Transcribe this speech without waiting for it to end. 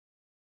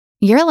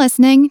You're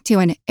listening to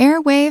an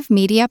Airwave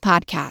Media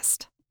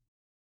Podcast.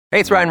 Hey,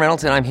 it's Ryan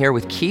Reynolds, and I'm here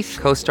with Keith,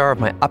 co-star of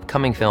my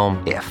upcoming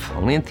film, If,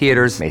 only in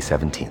theaters May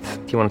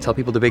 17th. Do you want to tell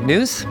people the big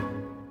news?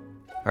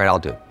 All right, I'll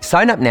do it.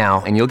 Sign up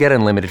now and you'll get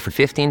unlimited for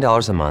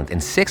 $15 a month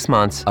and 6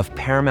 months of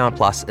Paramount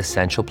Plus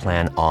Essential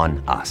Plan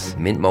on us.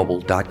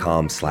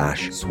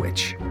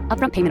 MintMobile.com/switch.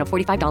 Upfront payment of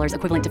 $45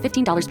 equivalent to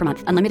 $15 per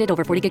month. Unlimited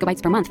over 40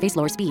 gigabytes per month. Face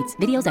lower speeds.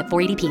 Videos at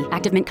 480p.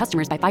 Active Mint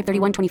customers by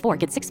 531.24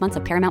 get 6 months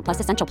of Paramount Plus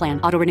Essential Plan.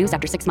 Auto renews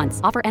after 6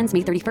 months. Offer ends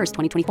May 31st,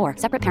 2024.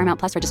 Separate Paramount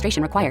Plus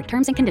registration required.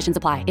 Terms and conditions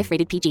apply if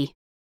rated PG.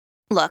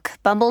 Look,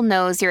 Bumble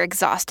knows you're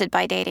exhausted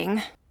by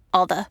dating.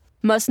 All the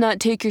must not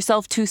take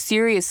yourself too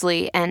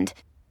seriously and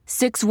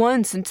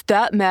 6'1" since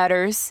that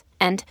matters.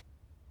 And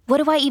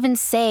what do I even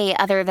say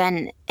other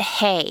than,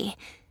 hey?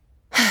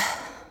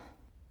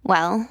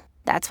 Well,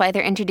 that's why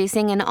they're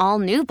introducing an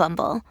all-new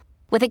Bumble,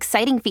 with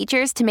exciting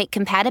features to make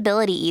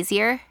compatibility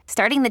easier,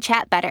 starting the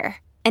chat better,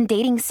 and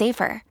dating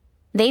safer.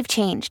 They've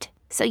changed,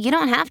 so you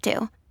don't have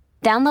to.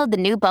 Download the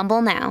new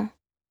Bumble now.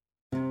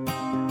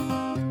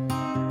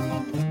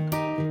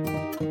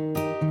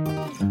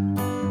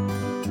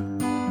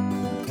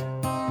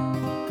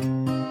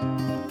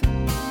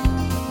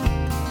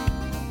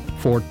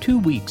 For 2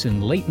 weeks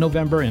in late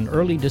November and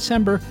early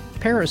December,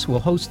 Paris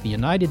will host the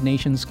United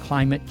Nations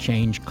Climate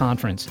Change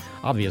Conference.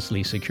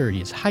 Obviously,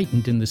 security is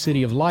heightened in the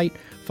City of Light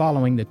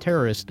following the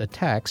terrorist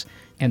attacks,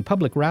 and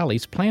public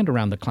rallies planned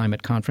around the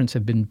climate conference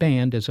have been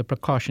banned as a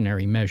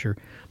precautionary measure.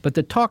 But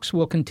the talks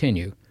will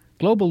continue.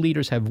 Global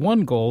leaders have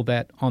one goal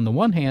that, on the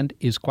one hand,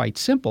 is quite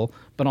simple,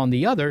 but on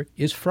the other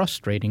is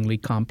frustratingly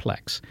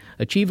complex: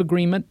 achieve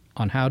agreement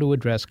on how to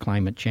address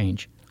climate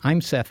change. I'm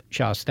Seth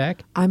Shostak.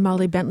 I'm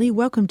Molly Bentley.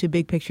 Welcome to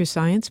Big Picture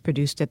Science,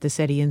 produced at the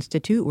SETI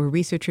Institute, where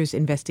researchers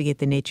investigate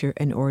the nature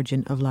and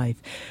origin of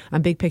life.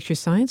 On Big Picture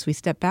Science, we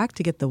step back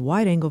to get the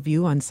wide-angle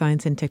view on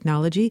science and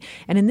technology,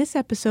 and in this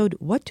episode,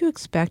 what to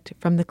expect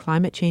from the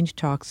climate change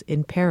talks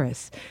in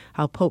Paris,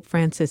 how Pope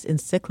Francis'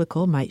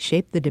 encyclical might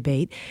shape the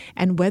debate,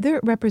 and whether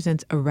it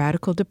represents a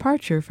radical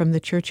departure from the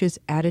Church's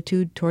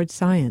attitude towards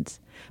science.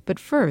 But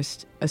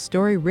first, a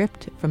story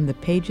ripped from the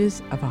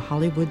pages of a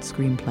Hollywood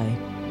screenplay.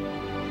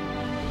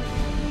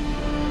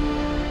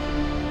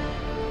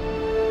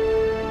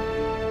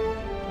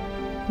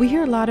 We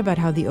hear a lot about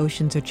how the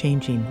oceans are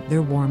changing.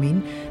 They're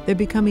warming. They're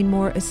becoming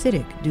more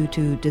acidic due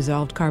to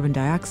dissolved carbon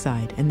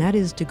dioxide, and that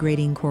is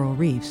degrading coral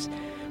reefs.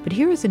 But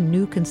here is a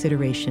new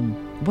consideration.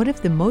 What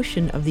if the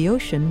motion of the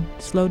ocean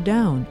slowed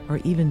down or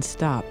even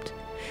stopped?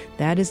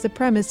 That is the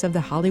premise of the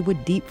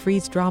Hollywood deep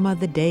freeze drama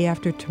The Day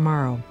After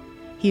Tomorrow.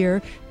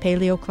 Here,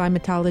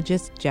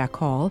 paleoclimatologist Jack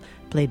Hall,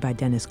 played by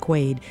Dennis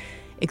Quaid,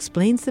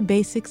 explains the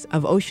basics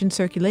of ocean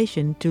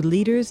circulation to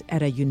leaders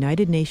at a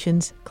United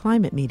Nations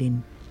climate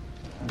meeting.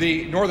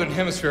 The Northern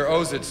Hemisphere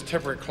owes its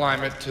temperate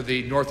climate to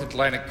the North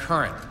Atlantic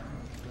Current.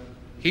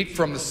 Heat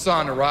from the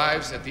sun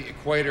arrives at the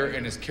equator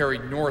and is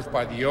carried north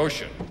by the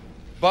ocean.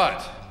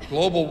 But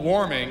global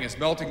warming is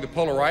melting the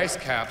polar ice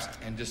caps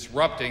and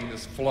disrupting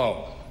this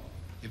flow.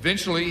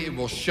 Eventually, it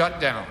will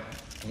shut down.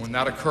 And when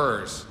that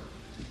occurs,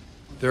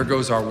 there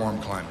goes our warm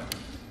climate.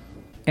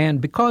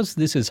 And because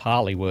this is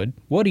Hollywood,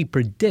 what he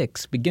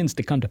predicts begins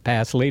to come to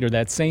pass later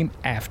that same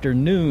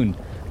afternoon.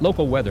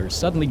 Local weather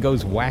suddenly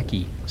goes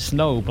wacky.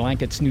 Snow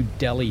blankets New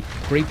Delhi,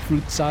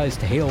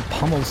 grapefruit-sized hail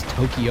pummels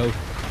Tokyo.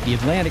 The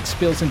Atlantic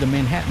spills into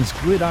Manhattan's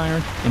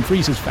gridiron and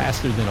freezes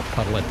faster than a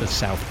puddle at the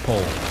South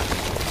Pole.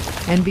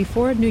 And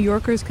before New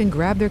Yorkers can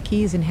grab their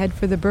keys and head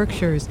for the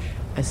Berkshires,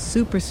 a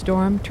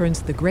superstorm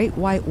turns the Great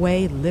White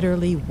Way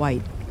literally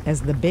white,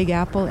 as the Big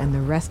Apple and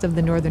the rest of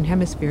the Northern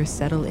Hemisphere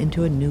settle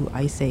into a new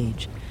ice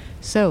age.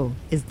 So,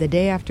 is The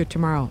Day After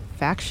Tomorrow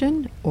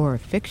faction or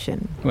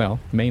fiction? Well,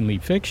 mainly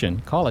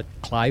fiction. Call it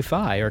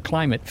cli-fi or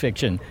climate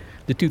fiction.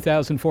 The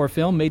 2004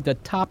 film made the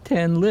top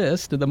 10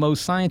 list of the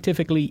most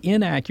scientifically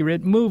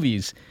inaccurate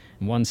movies.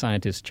 And one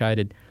scientist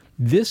chided,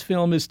 "This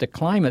film is to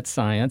climate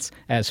science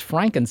as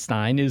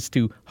Frankenstein is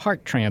to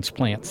heart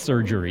transplant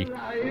surgery."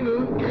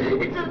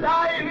 It's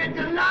alive! It's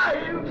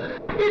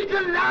alive! It's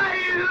alive!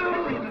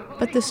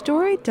 But the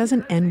story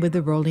doesn't end with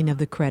the rolling of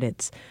the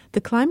credits.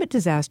 The climate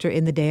disaster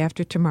in The Day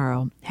After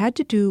Tomorrow had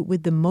to do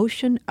with the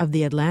motion of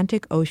the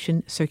Atlantic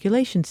Ocean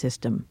circulation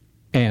system.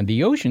 And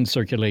the ocean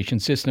circulation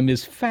system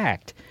is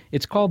fact.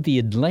 It's called the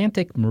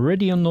Atlantic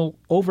Meridional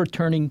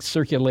Overturning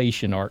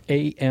Circulation, or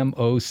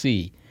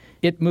AMOC.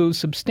 It moves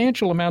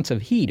substantial amounts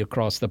of heat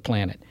across the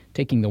planet,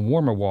 taking the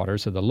warmer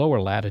waters of the lower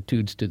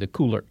latitudes to the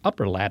cooler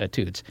upper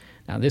latitudes.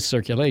 Now, this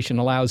circulation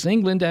allows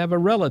England to have a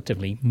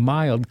relatively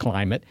mild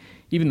climate,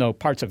 even though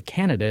parts of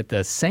Canada at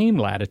the same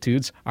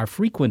latitudes are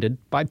frequented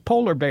by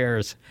polar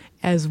bears.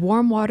 As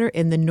warm water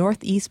in the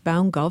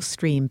northeast-bound Gulf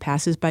Stream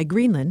passes by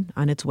Greenland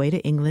on its way to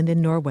England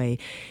and Norway,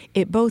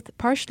 it both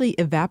partially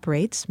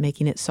evaporates,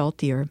 making it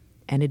saltier,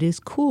 and it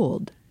is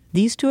cooled.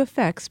 These two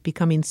effects,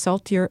 becoming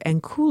saltier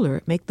and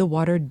cooler, make the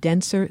water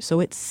denser so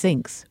it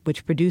sinks,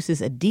 which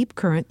produces a deep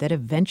current that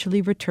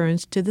eventually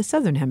returns to the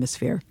southern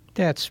hemisphere.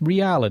 That's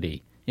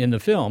reality. In the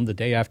film, The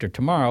Day After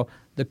Tomorrow,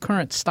 the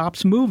current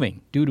stops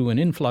moving due to an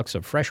influx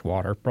of fresh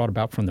water brought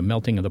about from the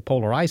melting of the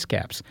polar ice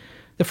caps.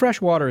 The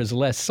fresh water is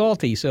less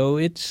salty, so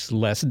it's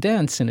less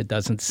dense and it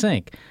doesn't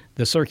sink.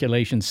 The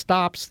circulation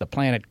stops, the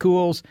planet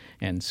cools,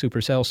 and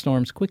supercell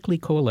storms quickly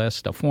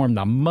coalesce to form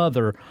the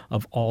mother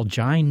of all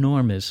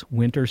ginormous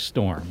winter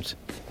storms.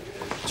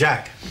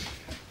 Jack,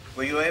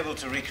 were you able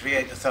to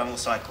recreate the thermal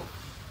cycle?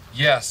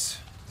 Yes.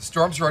 The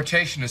storm's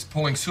rotation is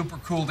pulling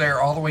supercooled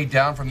air all the way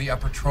down from the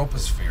upper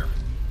troposphere.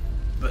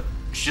 But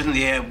shouldn't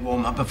the air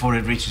warm up before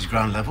it reaches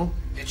ground level?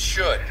 It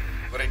should,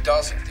 but it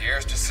doesn't. The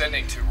air's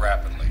descending too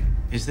rapidly.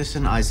 Is this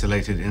an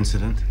isolated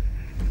incident?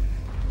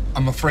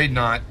 I'm afraid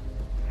not.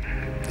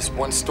 This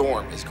one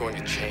storm is going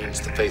to change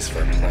the face of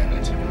our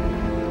planet.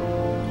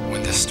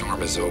 When this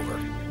storm is over,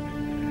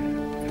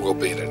 we'll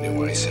be in a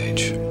new ice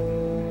age.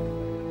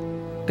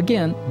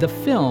 Again, the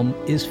film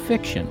is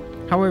fiction.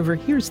 However,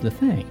 here's the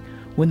thing.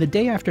 When The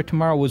Day After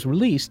Tomorrow was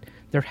released,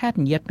 there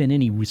hadn't yet been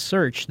any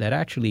research that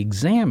actually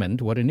examined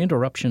what an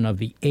interruption of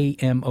the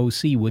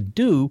AMOC would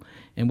do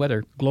and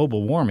whether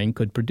global warming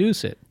could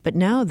produce it. But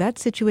now that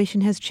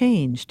situation has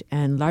changed,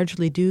 and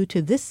largely due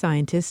to this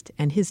scientist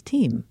and his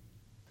team.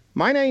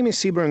 My name is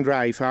Sybren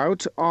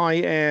Drijfhout. I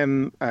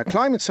am a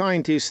climate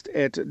scientist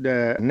at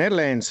the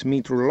Netherlands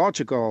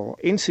Meteorological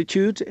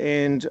Institute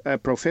and a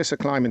professor of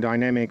climate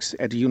dynamics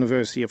at the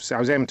University of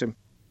Southampton.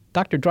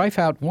 Dr.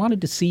 Drijfhout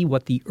wanted to see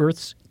what the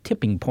Earth's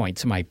tipping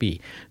points might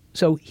be.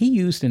 So he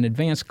used an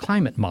advanced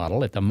climate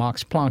model at the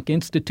Max Planck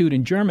Institute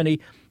in Germany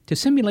to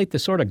simulate the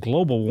sort of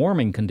global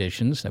warming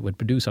conditions that would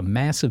produce a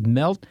massive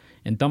melt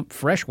and dump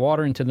fresh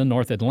water into the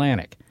North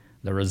Atlantic.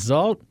 The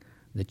result?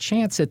 The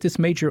chance that this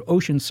major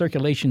ocean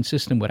circulation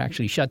system would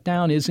actually shut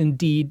down is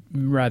indeed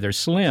rather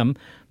slim,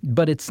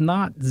 but it's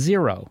not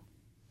zero.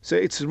 So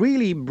it's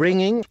really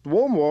bringing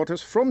warm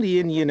waters from the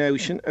Indian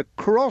Ocean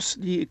across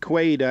the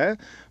equator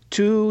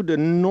to the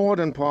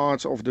northern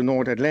parts of the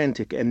North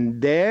Atlantic,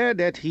 and there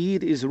that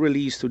heat is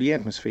released to the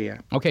atmosphere.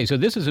 Okay, so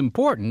this is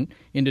important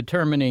in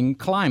determining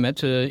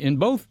climate in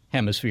both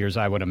hemispheres,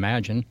 I would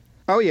imagine.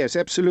 Oh yes,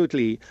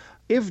 absolutely.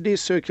 If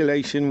this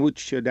circulation would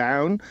shut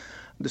down,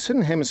 the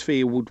southern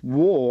hemisphere would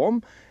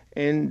warm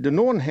and the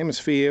northern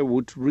hemisphere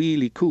would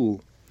really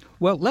cool.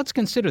 Well, let's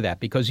consider that,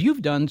 because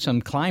you've done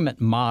some climate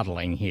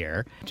modeling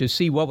here to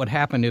see what would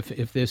happen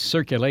if this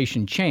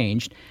circulation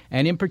changed,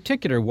 and in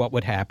particular what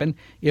would happen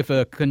if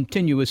a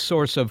continuous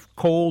source of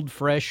cold,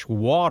 fresh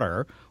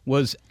water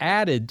was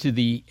added to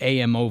the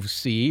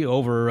AMOC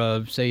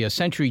over, say, a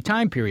century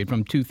time period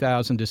from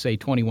 2000 to, say,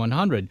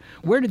 2100.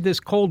 Where did this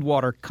cold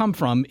water come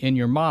from in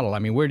your model? I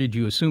mean, where did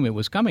you assume it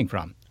was coming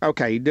from?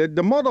 Okay,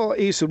 the model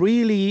is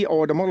really,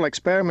 or the model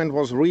experiment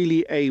was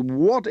really a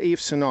what-if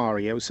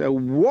scenario. So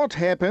what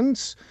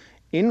happens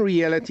in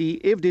reality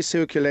if this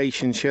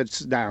circulation shuts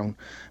down?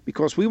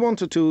 Because we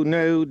wanted to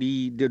know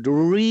the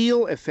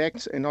real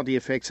effects and not the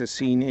effects as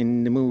seen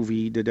in the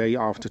movie The Day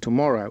After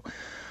Tomorrow.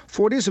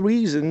 For this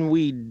reason,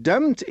 we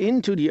dumped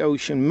into the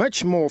ocean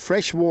much more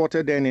fresh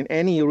water than in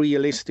any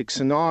realistic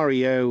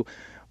scenario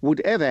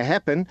would ever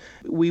happen.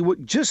 We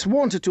just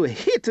wanted to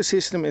hit the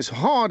system as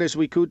hard as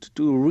we could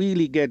to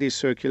really get this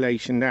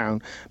circulation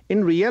down.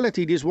 In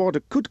reality, this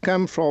water could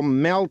come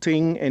from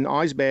melting and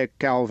iceberg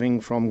calving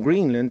from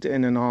Greenland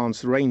and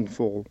enhanced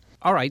rainfall.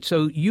 All right,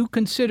 so you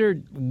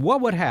considered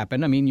what would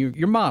happen. I mean,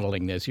 you're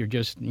modeling this. You're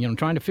just,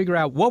 trying to figure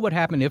out what would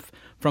happen if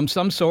from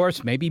some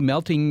source, maybe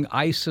melting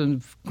ice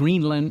of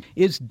Greenland,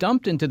 is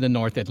dumped into the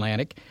North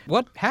Atlantic.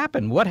 What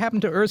happened? What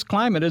happened to Earth's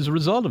climate as a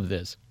result of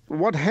this?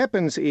 What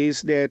happens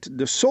is that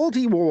the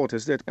salty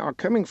waters that are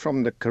coming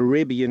from the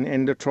Caribbean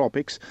and the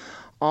tropics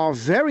are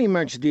very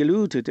much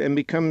diluted and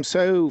become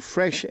so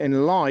fresh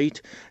and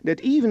light that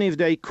even if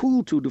they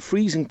cool to the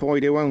freezing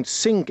point, they won't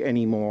sink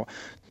anymore.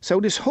 So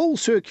this whole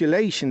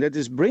circulation that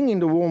is bringing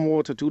the warm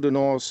water to the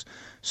north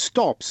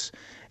stops.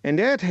 And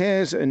that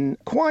has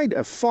quite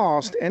a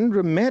fast and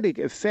dramatic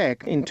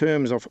effect in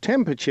terms of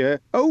temperature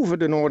over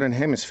the northern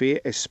hemisphere,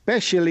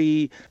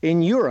 especially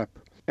in Europe.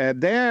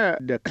 There,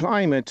 the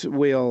climate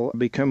will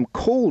become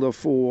colder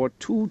for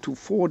 2 to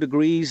 4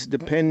 degrees,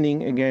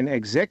 depending, again,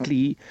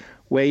 exactly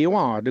where you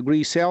are.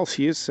 Degrees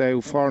Celsius,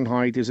 so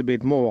Fahrenheit is a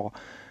bit more.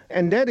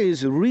 And that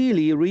is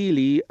really,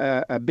 really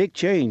a big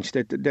change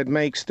that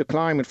makes the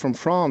climate from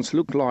France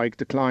look like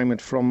the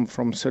climate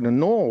from southern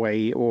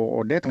Norway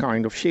or that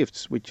kind of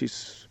shifts, which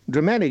is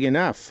dramatic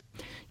enough.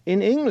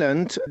 In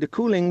England, the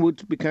cooling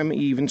would become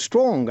even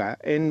stronger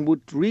and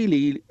would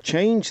really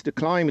change the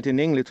climate in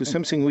England to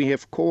something we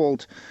have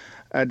called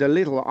the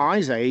Little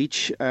Ice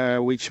Age,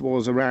 which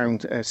was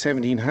around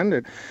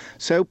 1700.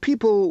 So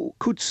people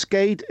could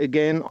skate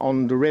again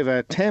on the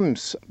River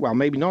Thames, well,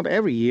 maybe not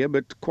every year,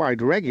 but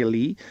quite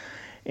regularly.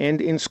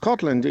 And in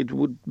Scotland, it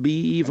would be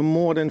even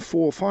more than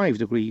 4 or 5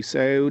 degrees.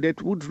 So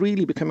that would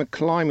really become a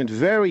climate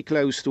very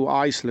close to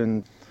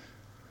Iceland.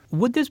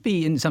 Would this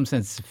be, in some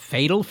sense,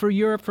 fatal for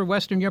Europe, for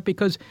Western Europe?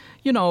 Because,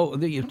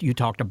 you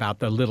talked about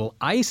the little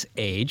ice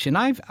age, and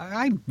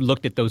I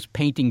looked at those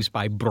paintings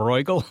by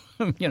Bruegel.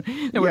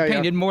 They were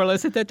painted more or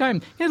less at that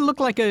time. It looked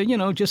like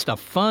just a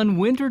fun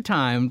winter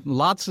time.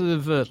 Lots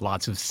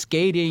of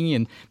skating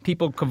and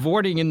people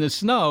cavorting in the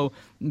snow.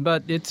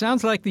 But it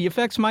sounds like the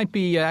effects might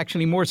be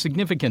actually more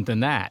significant than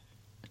that.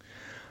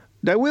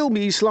 They will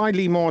be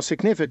slightly more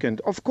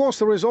significant. Of course,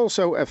 there is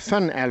also a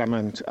fun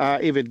element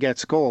if it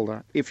gets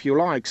colder. If you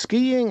like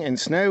skiing and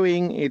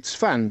snowing, it's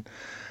fun.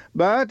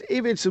 But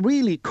if it's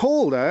really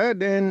colder,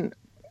 then,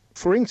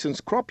 for instance,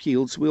 crop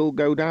yields will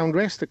go down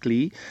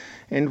drastically,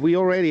 and we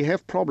already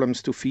have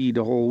problems to feed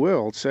the whole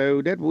world.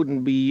 So that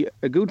wouldn't be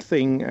a good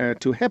thing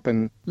to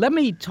happen. Let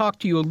me talk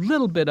to you a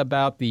little bit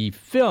about the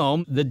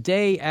film The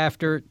Day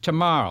After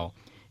Tomorrow.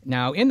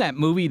 Now, in that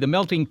movie, the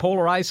melting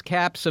polar ice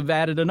caps have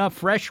added enough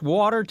fresh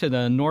water to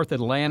the North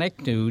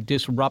Atlantic to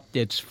disrupt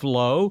its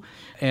flow,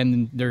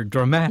 and there are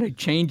dramatic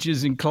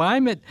changes in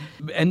climate,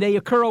 and they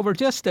occur over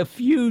just a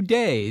few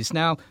days.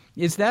 Now,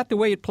 is that the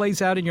way it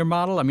plays out in your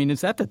model? I mean,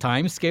 is that the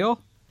time scale?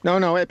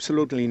 No,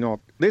 absolutely not.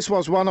 This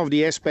was one of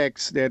the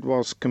aspects that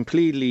was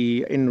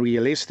completely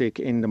unrealistic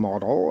in the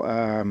model.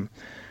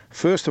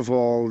 First of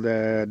all,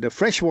 the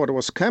fresh water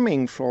was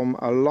coming from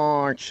a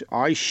large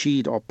ice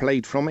sheet or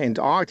plate from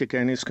Antarctica,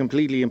 and it's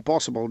completely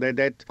impossible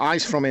that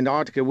ice from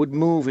Antarctica would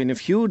move in a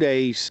few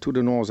days to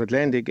the North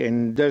Atlantic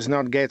and does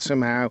not get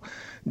somehow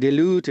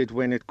diluted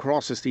when it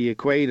crosses the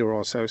equator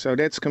or so. So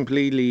that's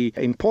completely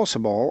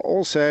impossible.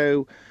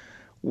 Also,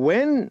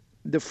 when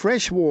the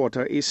fresh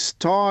water is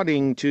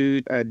starting to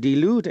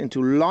dilute and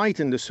to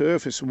lighten the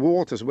surface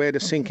waters where the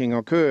sinking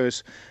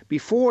occurs,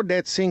 before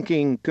that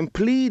sinking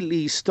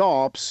completely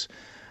stops,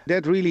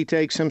 that really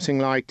takes something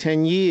like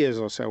 10 years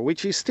or so,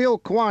 which is still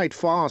quite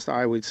fast,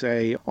 I would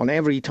say. On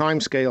every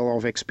time scale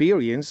of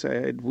experience,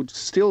 it would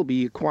still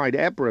be a quite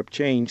abrupt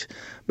change,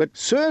 but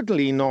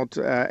certainly not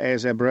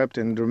as abrupt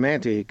and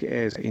dramatic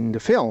as in the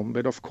film.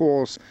 But of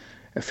course,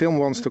 a film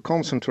wants to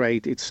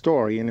concentrate its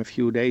story in a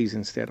few days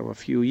instead of a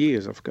few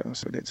years, of course.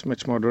 So that's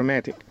much more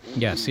dramatic.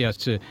 Yes.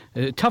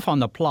 Tough on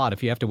the plot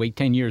if you have to wait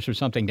 10 years for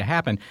something to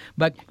happen.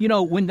 But,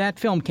 when that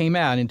film came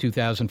out in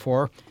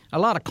 2004, a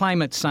lot of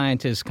climate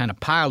scientists kind of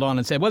piled on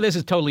and said, well, this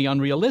is totally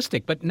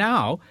unrealistic. But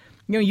now,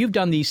 you've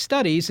done these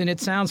studies, and it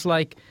sounds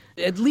like,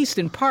 at least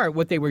in part,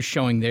 what they were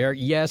showing there,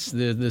 yes,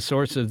 the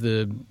source of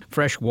the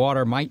fresh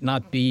water might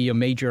not be a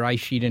major ice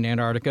sheet in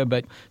Antarctica,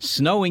 but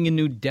snowing in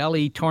New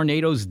Delhi,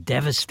 tornadoes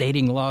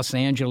devastating Los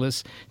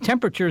Angeles,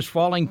 temperatures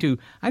falling to,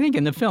 I think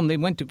in the film, they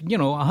went to,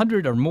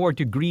 100 or more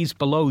degrees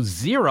below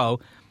zero.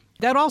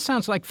 That all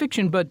sounds like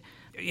fiction, but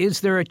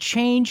is there a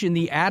change in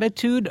the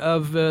attitude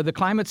of the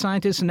climate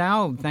scientists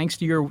now, thanks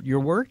to your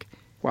work?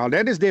 Well,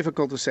 that is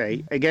difficult to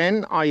say.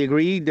 Again, I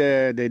agree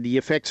the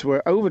effects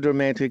were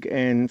overdramatic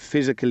and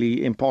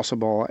physically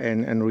impossible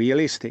and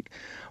unrealistic.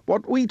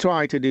 What we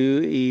try to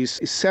do is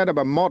set up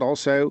a model.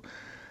 So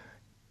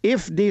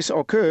if this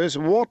occurs,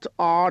 what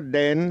are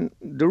then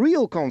the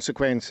real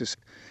consequences?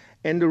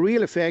 And the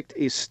real effect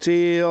is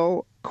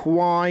still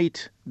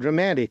quite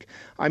dramatic.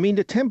 I mean,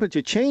 the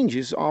temperature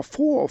changes are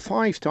 4 or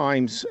 5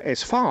 times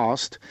as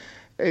fast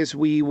as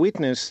we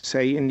witnessed,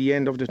 say, in the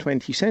end of the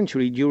 20th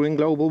century during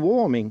global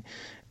warming.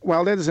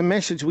 Well, that is a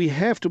message we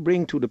have to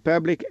bring to the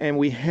public and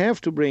we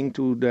have to bring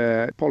to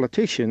the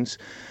politicians,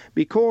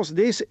 because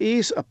this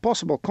is a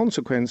possible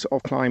consequence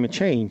of climate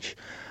change.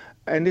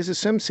 And this is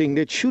something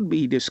that should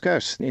be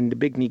discussed in the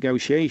big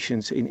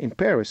negotiations in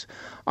Paris.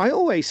 I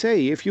always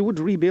say, if you would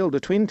rebuild the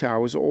Twin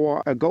Towers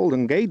or a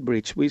Golden Gate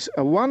Bridge with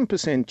a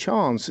 1%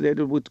 chance that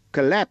it would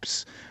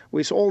collapse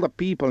with all the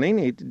people in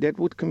it, that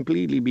would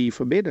completely be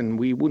forbidden.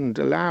 We wouldn't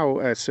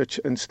allow such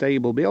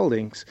unstable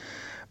buildings.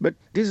 But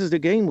this is the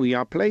game we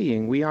are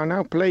playing. We are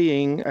now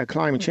playing a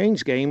climate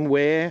change game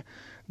where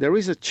there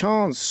is a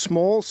chance,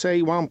 small,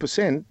 say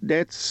 1%,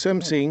 that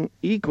something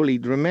equally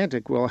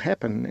dramatic will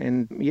happen.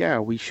 And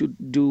we should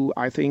do,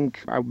 I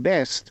think, our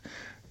best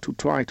to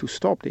try to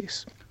stop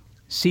this.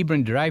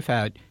 Sybren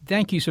Dryfout,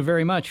 thank you so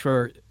very much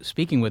for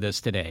speaking with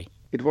us today.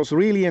 It was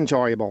really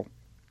enjoyable.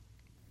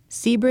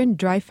 Sybren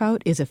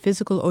Dryfout is a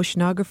physical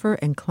oceanographer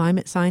and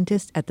climate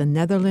scientist at the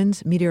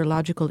Netherlands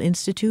Meteorological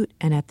Institute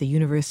and at the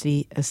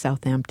University of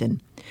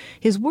Southampton.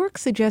 His work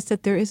suggests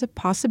that there is a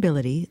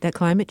possibility that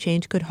climate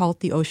change could halt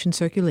the ocean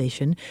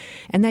circulation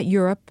and that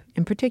Europe,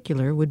 in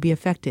particular, would be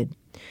affected.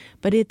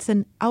 But it's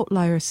an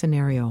outlier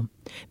scenario.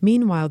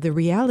 Meanwhile, the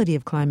reality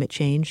of climate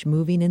change,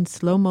 moving in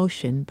slow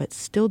motion but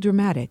still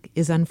dramatic,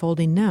 is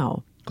unfolding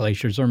now.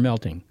 Glaciers are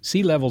melting,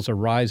 sea levels are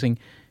rising,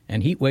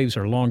 and heat waves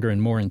are longer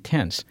and more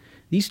intense.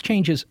 These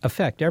changes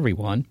affect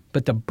everyone,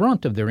 but the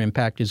brunt of their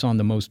impact is on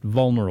the most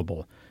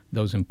vulnerable,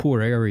 those in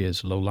poor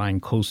areas, low-lying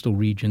coastal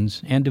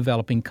regions, and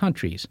developing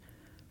countries.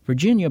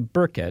 Virginia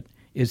Burkett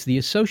is the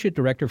Associate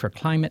Director for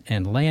Climate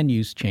and Land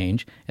Use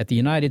Change at the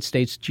United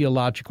States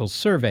Geological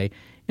Survey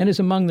and is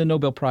among the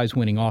Nobel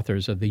Prize-winning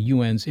authors of the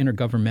UN's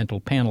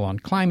Intergovernmental Panel on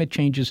Climate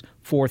Change's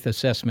Fourth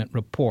Assessment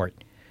Report.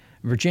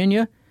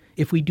 Virginia,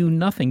 if we do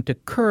nothing to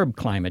curb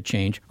climate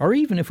change, or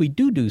even if we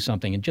do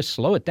something and just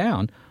slow it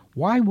down,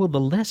 why will the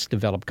less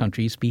developed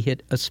countries be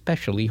hit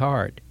especially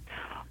hard?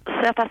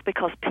 Seth, that's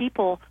because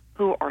people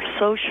who are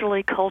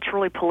socially,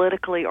 culturally,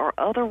 politically, or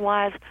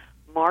otherwise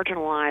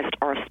marginalized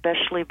are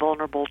especially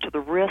vulnerable to the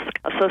risk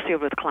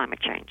associated with climate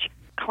change.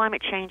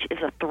 Climate change is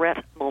a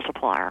threat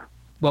multiplier.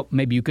 Well,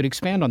 maybe you could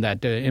expand on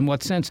that. In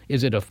what sense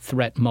is it a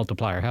threat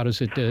multiplier? How does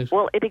it...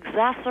 Well, it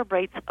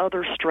exacerbates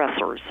other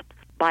stressors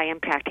by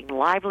impacting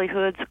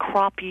livelihoods,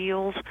 crop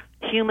yields,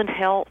 human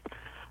health,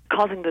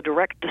 causing the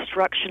direct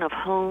destruction of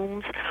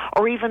homes,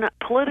 or even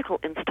political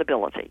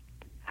instability.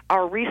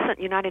 Our recent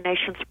United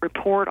Nations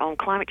report on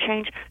climate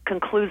change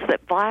concludes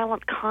that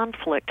violent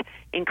conflict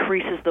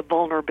increases the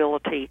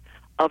vulnerability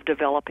of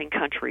developing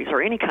countries,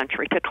 or any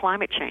country, to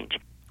climate change.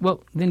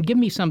 Well, then give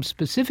me some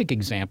specific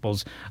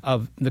examples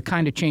of the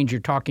kind of change you're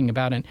talking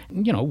about and,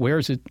 where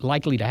is it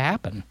likely to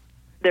happen?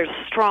 There's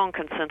a strong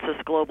consensus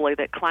globally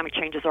that climate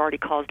change has already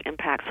caused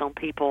impacts on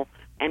people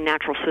and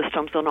natural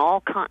systems on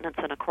all continents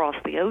and across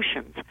the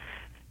oceans.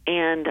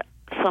 And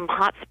some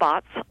hot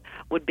spots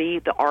would be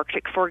the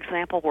Arctic, for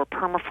example, where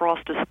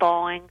permafrost is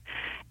thawing,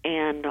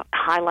 and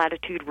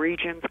high-latitude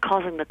regions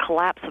causing the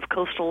collapse of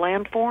coastal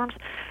landforms,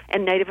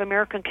 and Native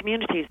American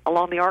communities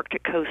along the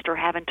Arctic coast are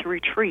having to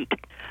retreat.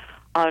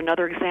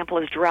 Another example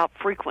is drought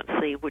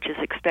frequency, which is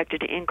expected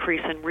to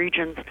increase in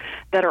regions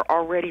that are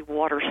already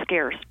water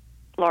scarce,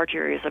 large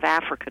areas of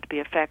Africa to be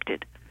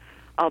affected.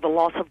 The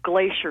loss of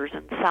glaciers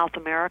in South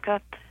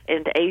America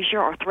and Asia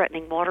are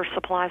threatening water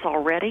supplies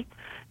already.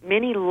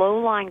 Many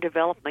low-lying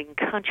developing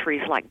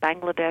countries like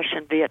Bangladesh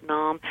and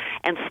Vietnam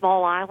and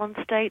small island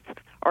states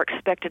are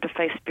expected to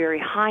face very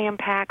high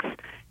impacts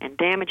and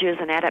damages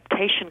and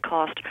adaptation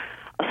costs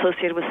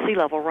associated with sea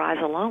level rise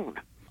alone.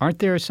 Aren't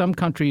there some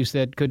countries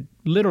that could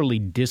literally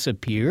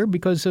disappear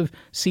because of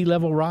sea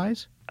level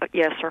rise?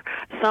 Yes, sir.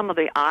 Some of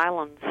the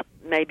islands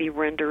may be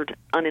rendered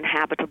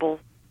uninhabitable.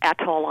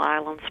 Atoll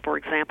islands, for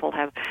example,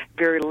 have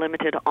very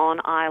limited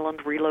on-island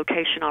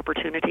relocation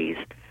opportunities.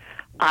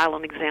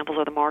 Island examples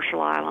are the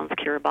Marshall Islands,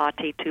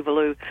 Kiribati,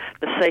 Tuvalu,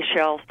 the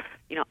Seychelles,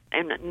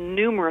 and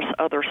numerous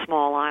other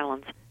small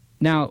islands.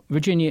 Now,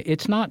 Virginia,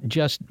 it's not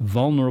just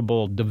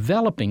vulnerable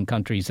developing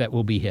countries that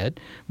will be hit,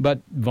 but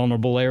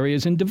vulnerable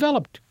areas in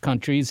developed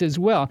countries as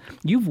well.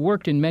 You've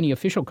worked in many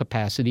official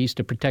capacities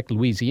to protect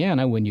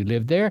Louisiana when you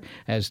lived there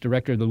as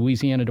director of the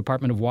Louisiana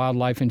Department of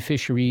Wildlife and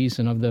Fisheries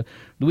and of the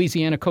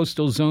Louisiana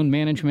Coastal Zone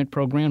Management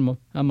Program,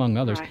 among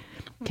others. Right.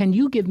 Can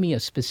you give me a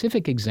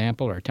specific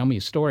example or tell me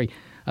a story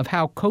of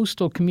how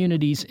coastal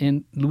communities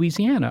in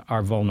Louisiana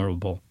are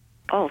vulnerable?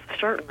 Oh,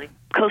 certainly.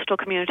 Coastal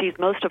communities,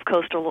 most of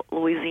coastal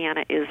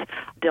Louisiana is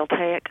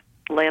deltaic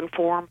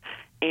landform,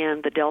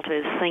 and the delta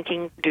is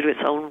sinking due to its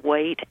own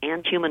weight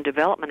and human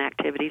development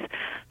activities.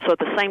 So at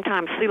the same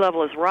time sea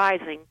level is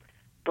rising,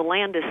 the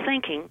land is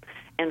sinking,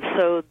 and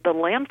so the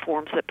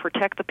landforms that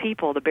protect the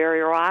people, the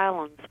barrier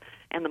islands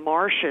and the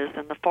marshes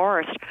and the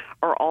forests,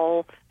 are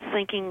all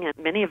sinking, and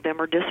many of them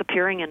are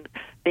disappearing and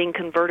being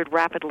converted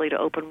rapidly to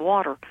open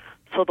water.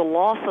 So the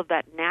loss of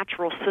that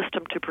natural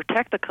system to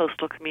protect the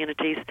coastal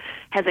communities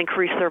has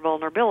increased their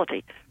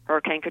vulnerability.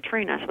 Hurricane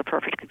Katrina is the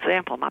perfect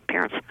example. My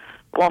parents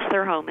lost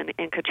their home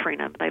in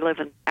Katrina. They live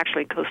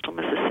actually in coastal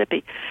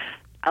Mississippi.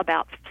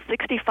 About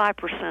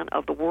 65%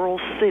 of the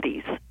world's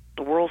cities,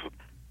 the world's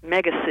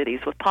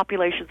megacities with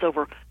populations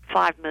over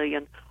 5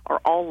 million,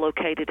 are all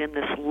located in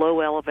this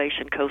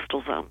low-elevation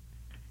coastal zone.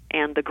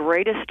 And the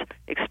greatest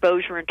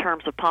exposure in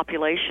terms of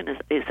population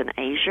is in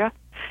Asia.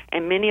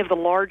 And many of the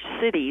large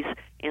cities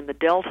in the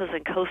deltas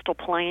and coastal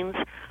plains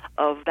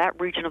of that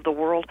region of the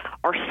world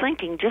are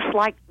sinking just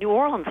like New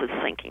Orleans is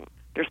sinking.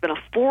 There's been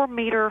a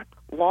 4-meter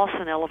loss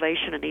in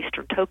elevation in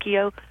eastern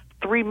Tokyo,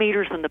 3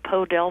 meters in the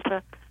Po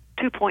Delta,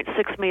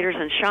 2.6 meters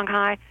in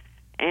Shanghai,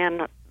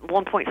 and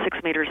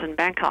 1.6 meters in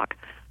Bangkok.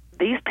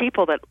 These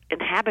people that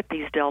inhabit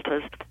these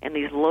deltas and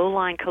these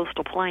low-lying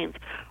coastal plains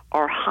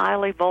are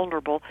highly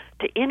vulnerable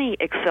to any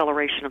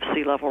acceleration of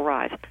sea level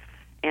rise.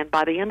 And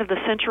by the end of the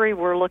century,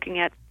 we're looking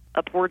at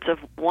upwards of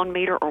 1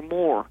 meter or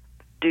more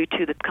due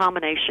to the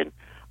combination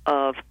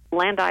of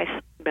land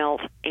ice melt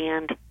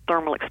and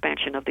thermal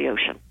expansion of the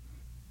ocean.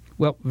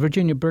 Well,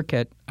 Virginia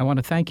Burkett, I want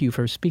to thank you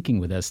for speaking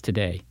with us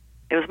today.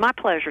 It was my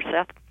pleasure,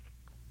 Seth.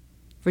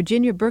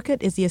 Virginia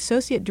Burkett is the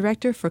Associate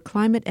Director for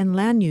Climate and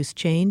Land Use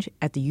Change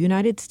at the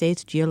United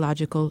States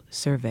Geological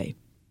Survey.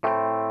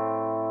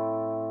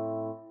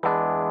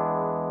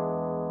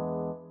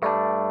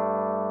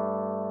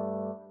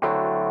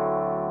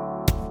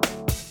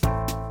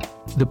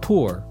 The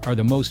poor are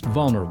the most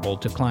vulnerable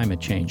to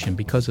climate change, and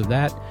because of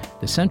that,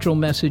 the central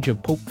message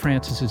of Pope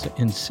Francis's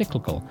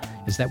encyclical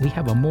is that we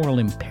have a moral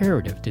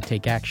imperative to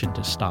take action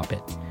to stop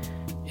it.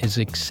 Is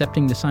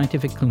accepting the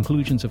scientific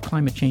conclusions of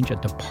climate change a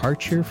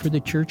departure for the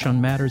Church on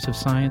matters of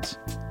science?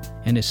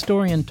 An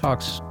historian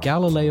talks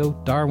Galileo,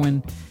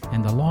 Darwin,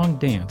 and the long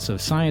dance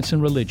of science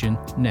and religion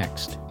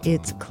next.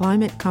 It's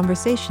Climate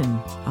Conversation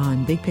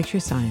on Big Picture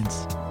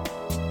Science.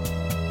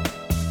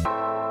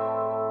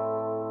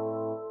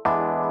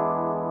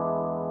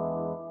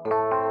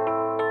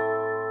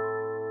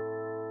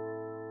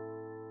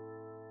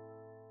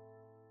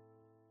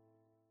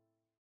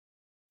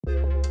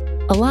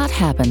 A lot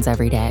happens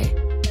every day.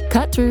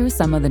 Cut through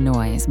some of the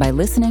noise by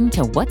listening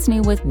to What's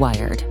New with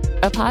Wired,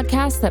 a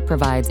podcast that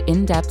provides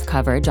in-depth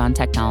coverage on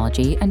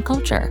technology and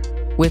culture.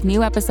 With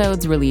new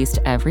episodes released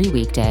every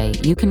weekday,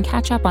 you can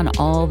catch up on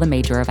all the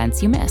major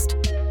events you missed.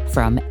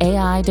 From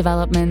AI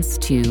developments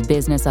to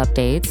business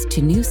updates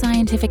to new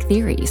scientific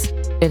theories,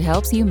 it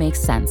helps you make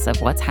sense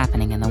of what's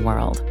happening in the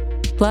world.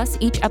 Plus,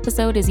 each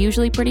episode is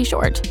usually pretty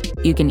short.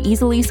 You can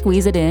easily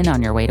squeeze it in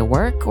on your way to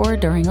work or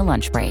during a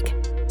lunch break.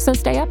 So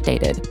stay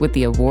updated with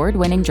the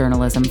award-winning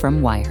journalism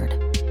from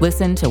Wired.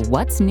 Listen to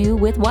What's New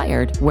with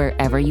Wired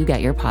wherever you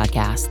get your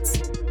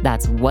podcasts.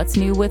 That's What's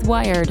New with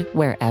Wired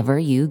wherever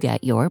you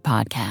get your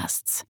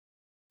podcasts.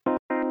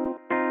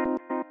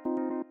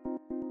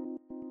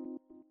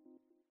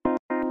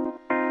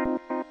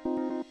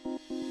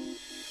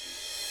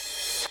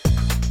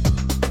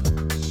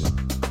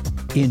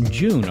 In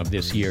June of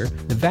this year,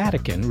 the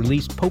Vatican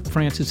released Pope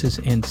Francis's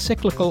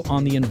encyclical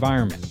on the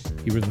environment.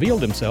 He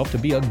revealed himself to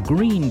be a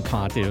green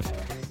pontiff.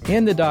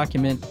 In the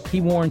document,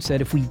 he warns that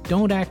if we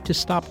don't act to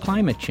stop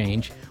climate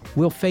change,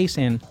 we'll face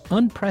an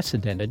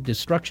unprecedented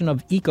destruction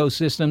of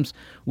ecosystems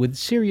with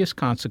serious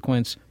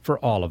consequence for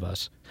all of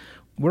us.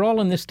 We're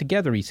all in this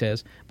together, he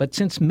says, but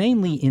since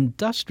mainly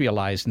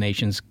industrialized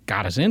nations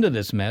got us into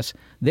this mess,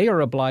 they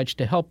are obliged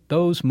to help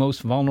those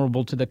most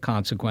vulnerable to the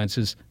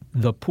consequences,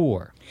 the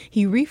poor.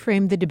 He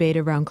reframed the debate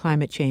around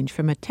climate change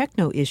from a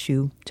techno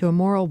issue to a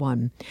moral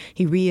one.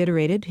 He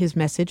reiterated his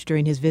message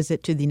during his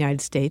visit to the United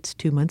States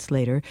 2 months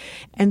later.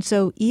 And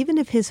so even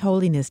if His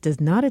Holiness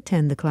does not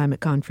attend the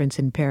climate conference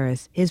in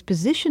Paris, his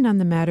position on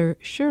the matter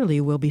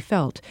surely will be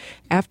felt.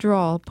 After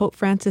all, Pope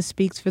Francis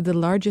speaks for the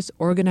largest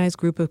organized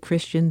group of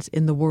Christians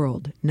in the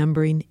world,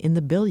 numbering in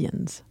the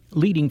billions.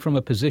 Leading from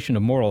a position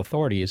of moral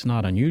authority is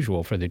not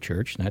unusual for the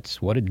Church.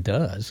 That's what it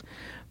does.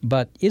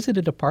 But is it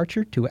a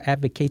departure to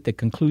advocate the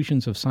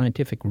conclusions of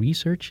scientific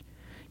research?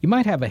 You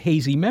might have a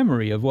hazy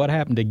memory of what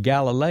happened to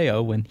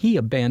Galileo when he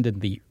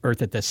abandoned the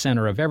earth at the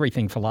center of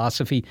everything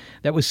philosophy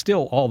that was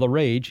still all the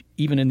rage,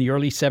 even in the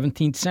early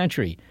 17th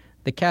century.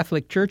 The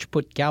Catholic Church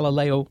put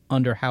Galileo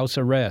under house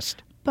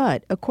arrest.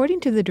 But according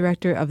to the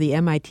director of the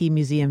MIT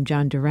Museum,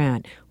 John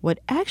Durant, what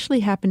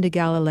actually happened to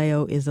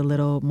Galileo is a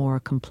little more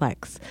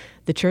complex.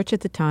 The Church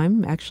at the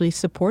time actually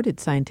supported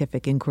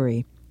scientific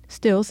inquiry.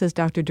 Still, says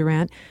Dr.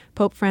 Durant,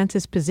 Pope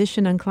Francis'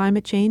 position on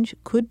climate change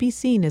could be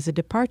seen as a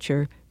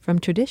departure from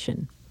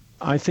tradition.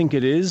 I think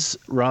it is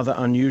rather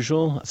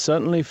unusual,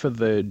 certainly for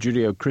the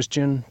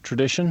Judeo-Christian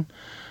tradition,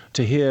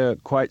 to hear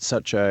quite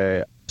such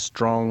a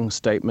strong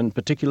statement,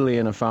 particularly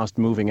in a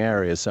fast-moving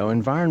area. So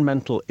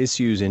environmental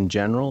issues in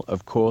general,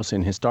 of course,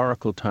 in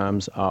historical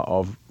terms, are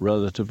of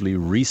relatively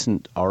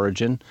recent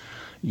origin.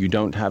 You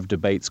don't have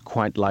debates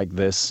quite like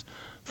this,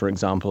 for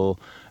example,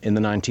 in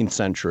the 19th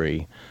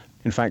century.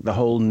 In fact, the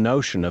whole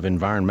notion of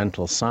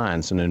environmental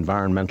science and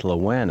environmental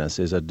awareness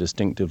is a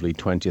distinctively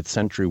 20th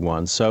century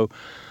one. So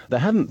there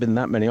haven't been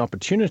that many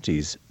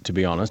opportunities, to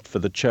be honest, for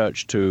the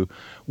Church to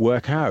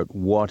work out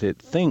what it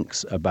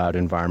thinks about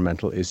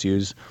environmental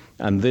issues.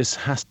 And this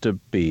has to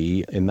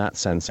be, in that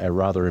sense, a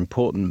rather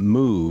important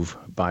move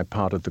by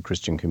part of the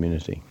Christian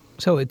community.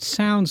 So it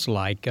sounds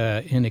like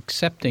in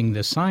accepting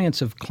the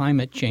science of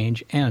climate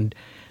change and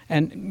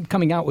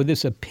coming out with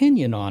this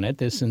opinion on it,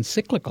 this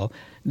encyclical,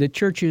 the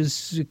Church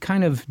is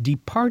kind of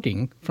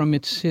departing from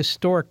its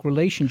historic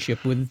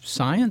relationship with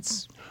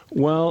science?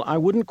 Well, I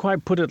wouldn't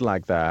quite put it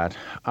like that.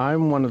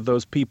 I'm one of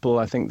those people,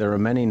 I think there are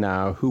many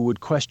now, who would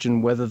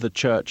question whether the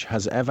Church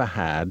has ever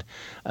had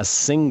a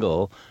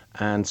single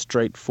and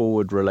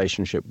straightforward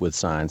relationship with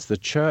science. The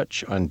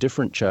Church and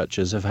different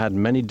churches have had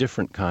many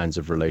different kinds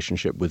of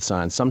relationship with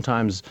science,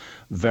 sometimes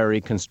very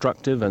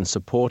constructive and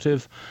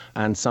supportive,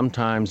 and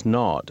sometimes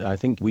not. I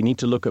think we need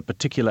to look at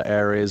particular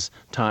areas,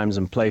 times,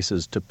 and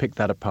places to pick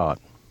that apart.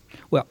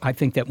 Well, I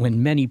think that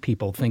when many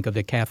people think of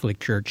the Catholic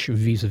Church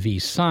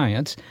vis-a-vis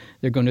science,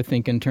 they're going to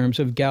think in terms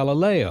of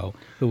Galileo,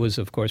 who was,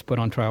 of course, put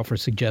on trial for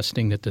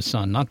suggesting that the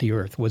sun, not the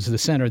earth, was the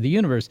center of the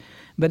universe.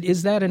 But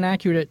is that an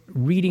accurate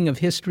reading of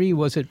history?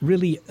 Was it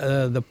really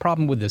the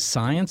problem with the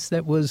science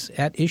that was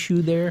at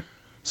issue there?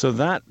 So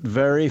that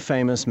very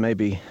famous,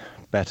 maybe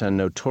better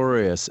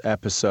notorious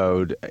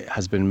episode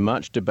has been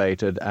much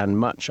debated and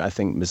much, I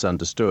think,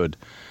 misunderstood.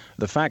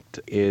 The fact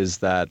is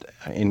that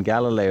in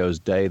Galileo's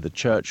day, the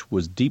Church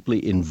was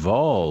deeply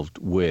involved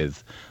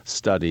with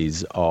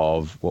studies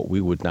of what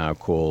we would now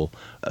call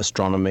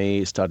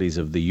astronomy, studies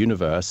of the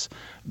universe.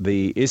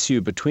 The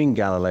issue between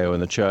Galileo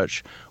and the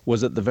Church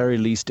was at the very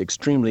least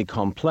extremely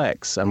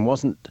complex and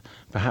wasn't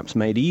perhaps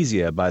made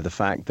easier by the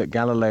fact that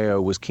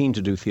Galileo was keen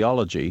to do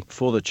theology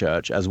for the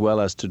Church as well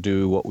as to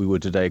do what we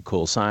would today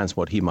call science,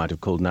 what he might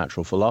have called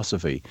natural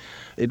philosophy.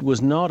 It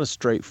was not a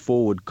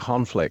straightforward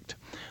conflict.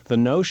 The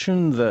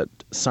notion that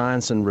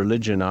science and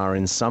religion are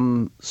in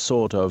some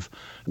sort of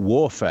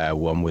warfare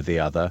one with the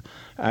other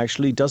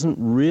actually doesn't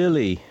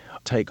really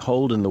take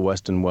hold in the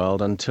Western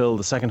world until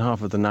the second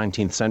half of the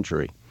 19th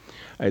century.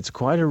 It's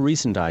quite a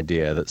recent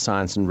idea that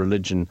science and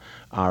religion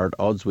are at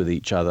odds with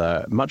each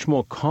other. Much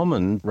more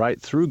common right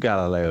through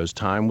Galileo's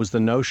time was the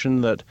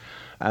notion that,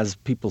 as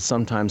people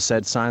sometimes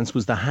said, science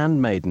was the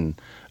handmaiden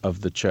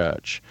of the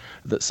church,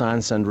 that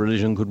science and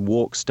religion could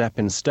walk step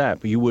in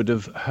step. You would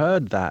have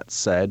heard that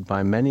said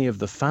by many of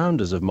the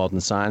founders of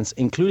modern science,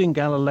 including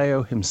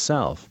Galileo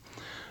himself.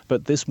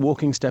 But this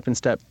walking step in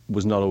step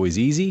was not always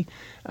easy,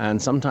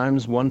 and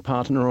sometimes one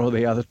partner or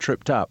the other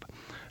tripped up.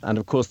 And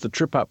of course, the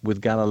trip up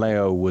with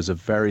Galileo was a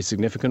very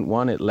significant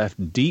one. It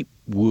left deep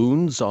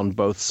wounds on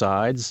both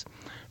sides.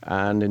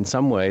 And in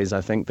some ways,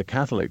 I think the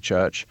Catholic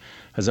Church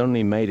has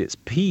only made its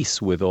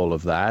peace with all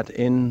of that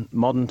in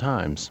modern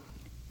times.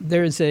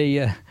 There's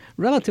a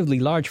relatively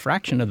large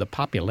fraction of the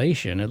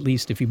population, at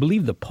least if you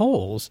believe the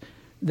polls,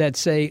 that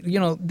say,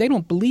 they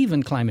don't believe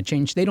in climate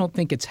change. They don't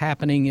think it's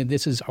happening.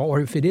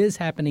 Or if it is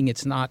happening,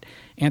 it's not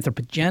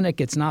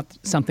anthropogenic. It's not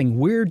something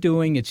we're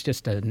doing. It's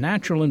just a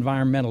natural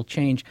environmental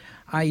change.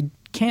 I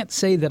can't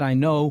say that I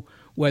know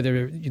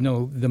whether,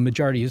 the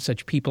majority of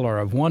such people are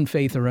of one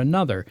faith or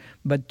another.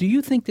 But do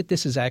you think that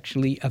this has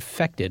actually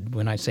affected,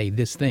 when I say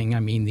this thing, I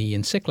mean the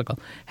encyclical,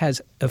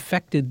 has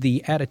affected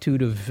the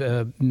attitude of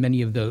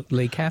many of the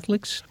lay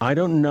Catholics? I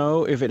don't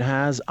know if it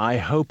has. I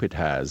hope it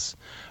has.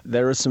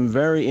 There are some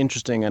very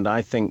interesting and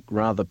I think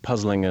rather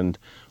puzzling and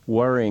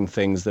worrying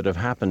things that have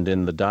happened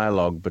in the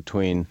dialogue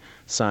between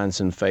science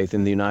and faith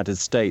in the United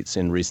States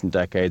in recent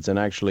decades. And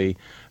actually,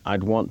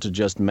 I'd want to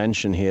just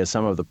mention here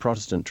some of the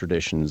Protestant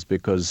traditions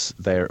because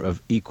they're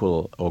of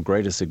equal or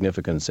greater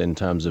significance in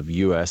terms of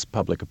U.S.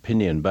 public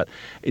opinion. But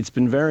it's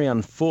been very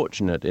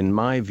unfortunate, in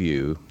my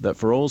view, that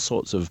for all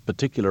sorts of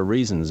particular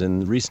reasons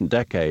in recent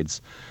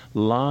decades,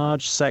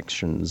 large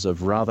sections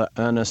of rather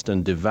earnest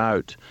and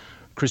devout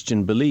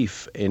Christian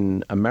belief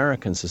in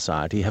American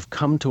society have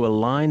come to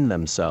align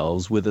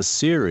themselves with a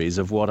series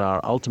of what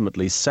are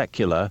ultimately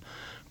secular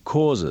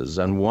causes.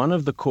 And one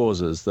of the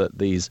causes that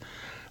these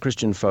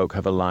Christian folk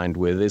have aligned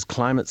with is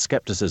climate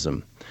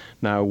skepticism.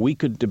 Now, we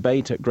could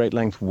debate at great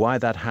length why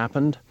that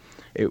happened.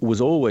 It was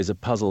always a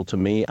puzzle to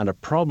me and a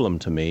problem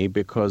to me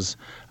because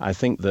I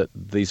think that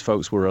these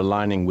folks were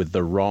aligning with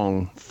the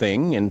wrong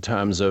thing in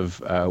terms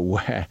of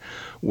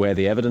where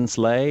the evidence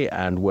lay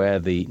and where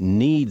the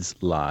needs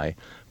lie.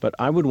 But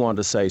I would want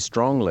to say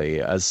strongly,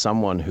 as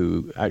someone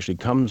who actually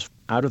comes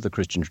out of the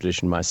Christian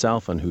tradition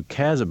myself and who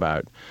cares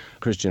about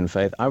Christian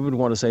faith, I would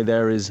want to say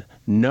there is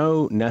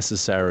no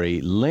necessary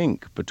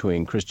link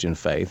between Christian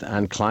faith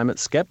and climate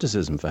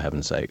skepticism, for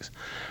heaven's sakes.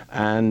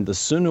 And the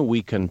sooner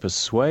we can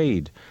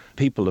persuade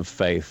people of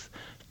faith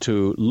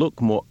to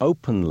look more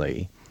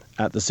openly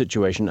at the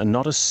situation and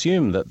not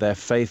assume that their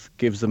faith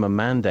gives them a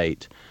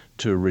mandate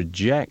to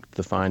reject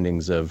the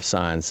findings of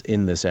science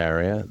in this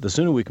area, the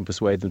sooner we can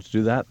persuade them to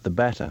do that, the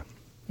better.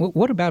 Well,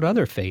 what about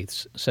other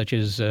faiths, such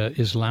as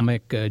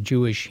Islamic,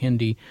 Jewish,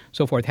 Hindi,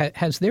 so forth?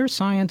 Has their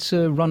science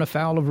run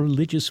afoul of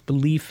religious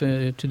belief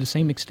to the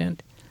same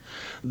extent?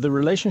 The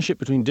relationship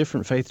between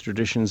different faith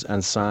traditions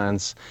and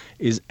science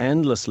is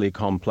endlessly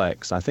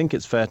complex. I think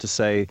it's fair to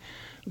say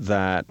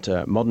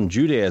that modern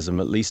Judaism,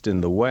 at least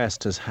in the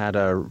West, has had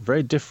a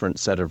very different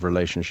set of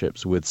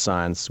relationships with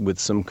science, with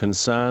some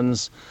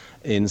concerns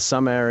in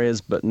some areas,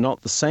 but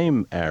not the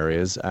same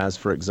areas as,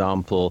 for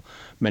example,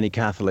 many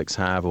Catholics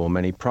have or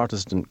many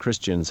Protestant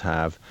Christians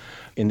have.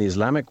 In the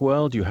Islamic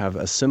world, you have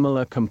a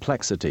similar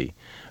complexity.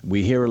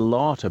 We hear a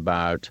lot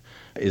about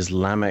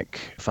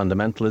Islamic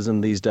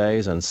fundamentalism these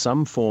days, and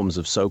some forms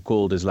of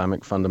so-called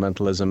Islamic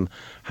fundamentalism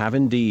have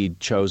indeed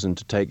chosen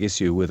to take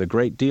issue with a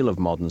great deal of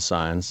modern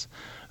science,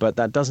 but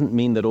that doesn't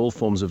mean that all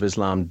forms of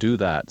Islam do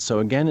that. So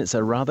again, it's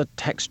a rather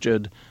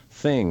textured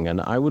thing,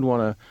 and I would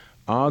want to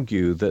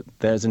argue that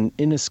there's an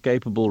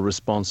inescapable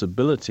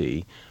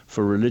responsibility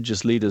for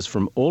religious leaders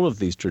from all of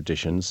these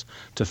traditions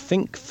to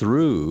think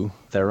through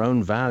their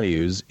own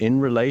values in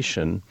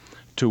relation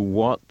to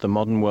what the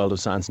modern world of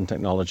science and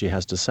technology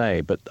has to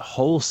say. But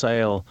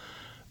wholesale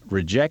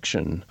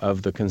rejection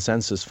of the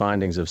consensus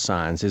findings of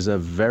science is a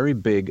very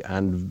big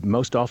and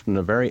most often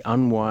a very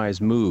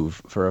unwise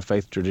move for a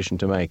faith tradition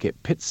to make.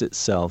 It pits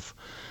itself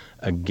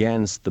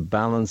against the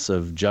balance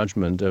of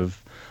judgment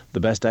of the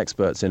best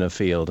experts in a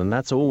field, and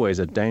that's always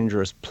a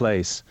dangerous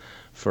place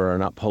for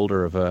an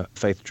upholder of a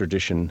faith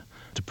tradition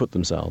to put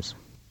themselves.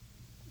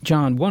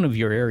 John, one of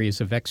your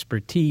areas of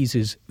expertise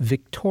is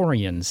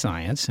Victorian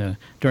science.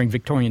 During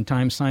Victorian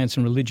times, science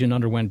and religion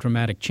underwent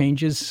dramatic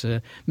changes.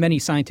 Many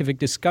scientific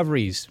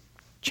discoveries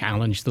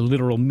challenged the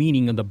literal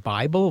meaning of the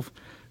Bible,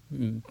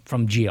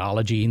 from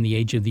geology in the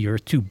age of the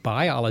earth to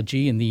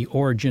biology and the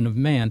origin of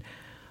man.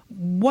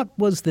 What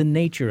was the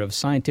nature of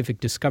scientific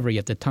discovery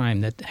at the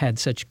time that had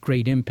such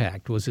great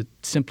impact? Was it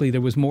simply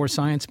there was more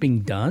science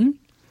being done?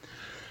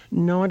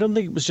 No, I don't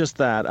think it was just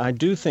that. I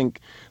do think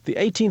the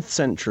 18th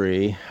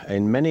century,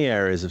 in many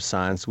areas of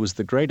science, was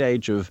the great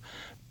age of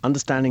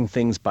understanding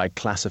things by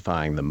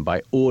classifying them,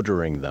 by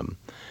ordering them.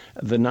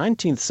 The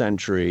 19th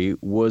century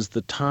was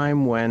the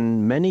time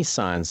when many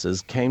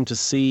sciences came to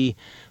see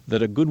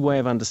that a good way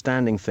of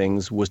understanding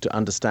things was to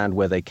understand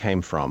where they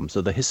came from.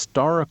 So the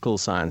historical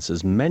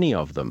sciences, many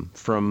of them,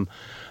 from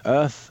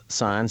earth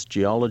science,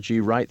 geology,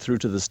 right through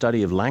to the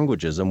study of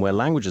languages and where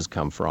languages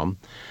come from,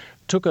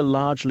 took a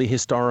largely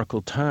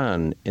historical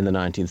turn in the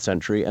 19th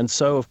century. And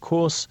so, of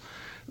course,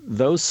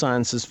 those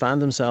sciences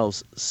found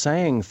themselves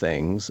saying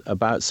things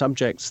about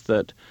subjects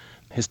that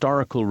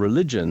historical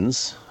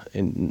religions,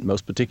 in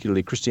most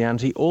particularly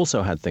Christianity,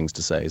 also had things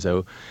to say.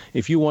 So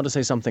if you want to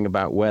say something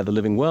about where the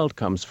living world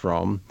comes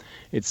from,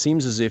 it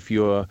seems as if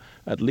you're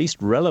at least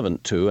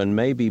relevant to and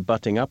maybe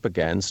butting up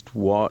against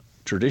what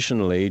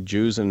traditionally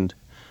Jews and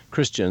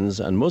Christians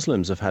and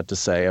Muslims have had to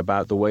say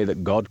about the way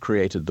that God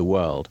created the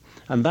world.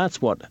 And that's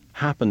what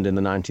happened in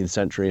the 19th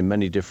century in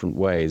many different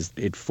ways.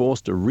 It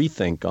forced a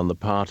rethink on the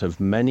part of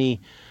many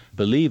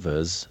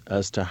believers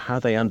as to how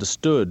they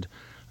understood,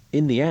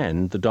 in the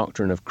end, the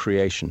doctrine of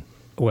creation.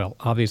 Well,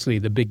 obviously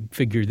the big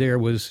figure there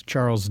was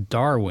Charles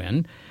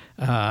Darwin.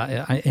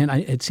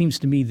 It seems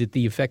to me that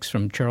the effects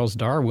from Charles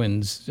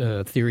Darwin's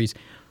theories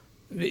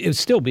is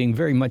still being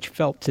very much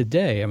felt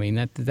today. I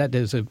mean,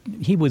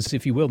 he was,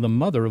 if you will, the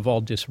mother of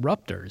all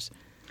disruptors.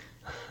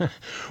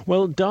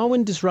 Well,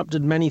 Darwin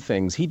disrupted many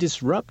things. He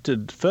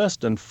disrupted,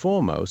 first and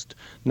foremost,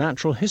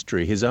 natural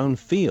history, his own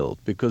field,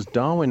 because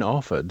Darwin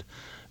offered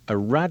a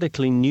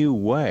radically new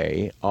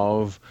way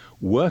of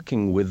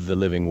working with the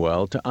living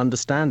world to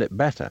understand it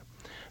better.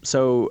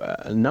 So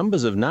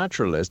numbers of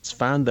naturalists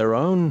found their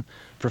own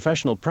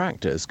professional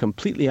practice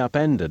completely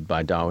upended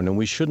by Darwin, and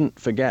we shouldn't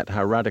forget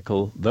how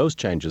radical those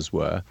changes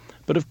were.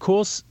 But of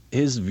course,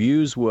 his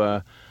views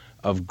were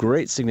of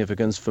great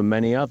significance for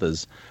many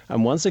others.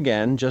 And once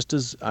again, just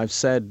as I've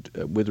said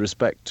with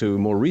respect to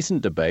more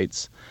recent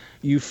debates,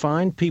 you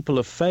find people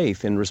of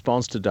faith in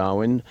response to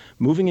Darwin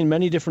moving in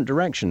many different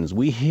directions.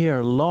 We hear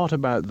a lot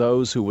about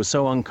those who were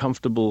so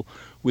uncomfortable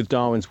with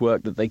Darwin's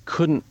work that they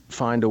couldn't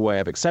find a way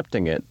of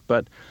accepting it.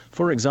 But,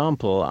 for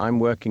example, I'm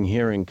working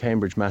here in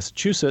Cambridge,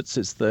 Massachusetts.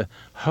 It's the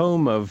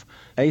home of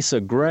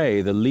Asa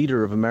Gray, the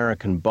leader of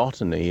American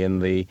botany in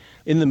the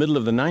middle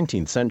of the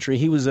 19th century.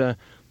 He was a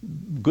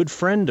good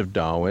friend of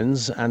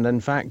Darwin's and, in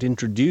fact,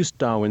 introduced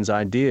Darwin's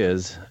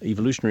ideas,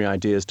 evolutionary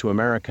ideas, to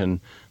American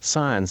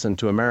science and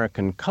to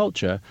American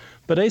culture.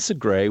 But Asa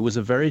Gray was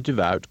a very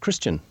devout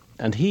Christian,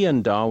 and he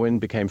and Darwin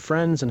became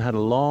friends and had a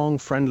long,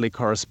 friendly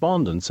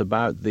correspondence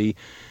about the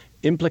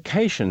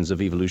implications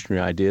of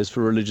evolutionary ideas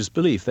for religious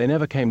belief. They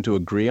never came to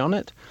agree on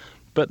it,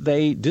 but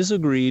they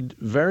disagreed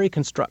very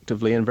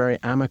constructively and very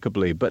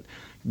amicably. But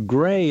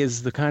Gray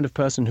is the kind of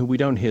person who we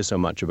don't hear so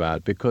much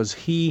about because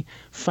he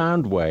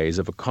found ways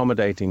of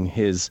accommodating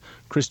his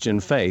Christian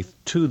faith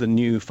to the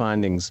new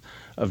findings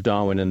of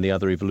Darwin and the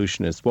other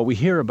evolutionists. What we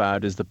hear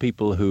about is the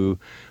people who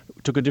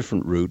took a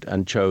different route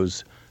and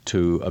chose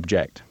to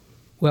object.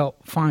 Well,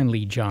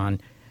 finally, John,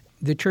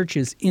 the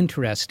Church's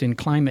interest in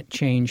climate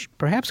change,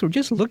 perhaps we're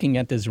just looking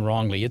at this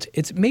wrongly.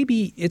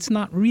 It's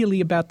not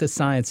really about the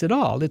science at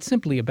all. It's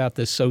simply about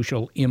the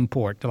social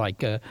import,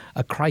 like a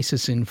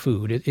crisis in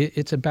food.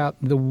 It's about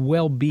the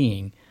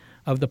well-being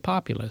of the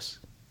populace.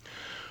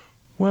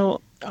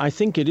 Well, I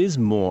think it is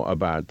more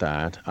about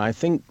that. I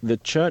think the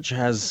Church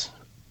has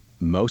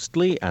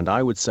mostly, and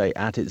I would say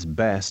at its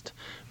best,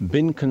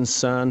 been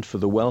concerned for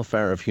the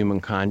welfare of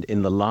humankind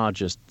in the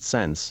largest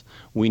sense.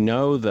 We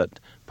know that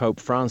Pope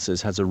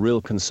Francis has a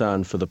real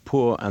concern for the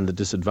poor and the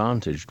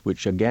disadvantaged,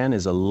 which again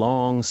is a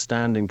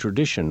long-standing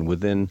tradition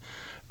within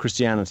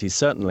Christianity,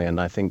 certainly, and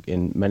I think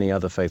in many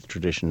other faith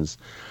traditions.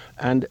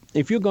 And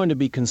if you're going to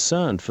be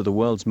concerned for the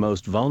world's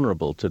most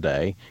vulnerable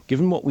today,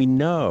 given what we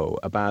know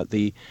about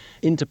the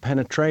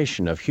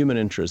interpenetration of human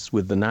interests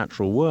with the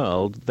natural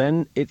world,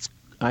 then it's,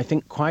 I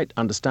think, quite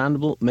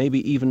understandable,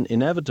 maybe even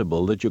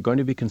inevitable, that you're going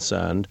to be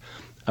concerned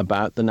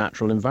about the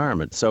natural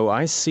environment. So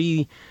I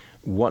see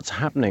what's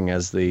happening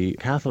as the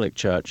Catholic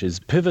Church is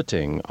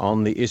pivoting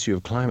on the issue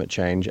of climate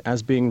change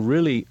as being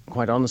really,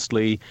 quite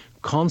honestly,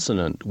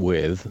 consonant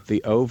with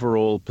the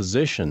overall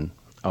position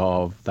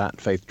of that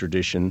faith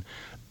tradition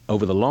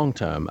over the long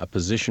term, a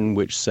position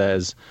which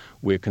says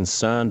we're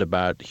concerned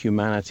about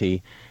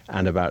humanity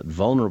and about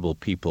vulnerable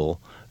people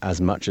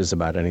as much as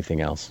about anything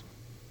else.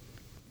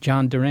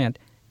 John Durant,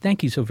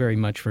 thank you so very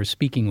much for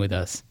speaking with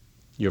us.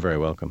 You're very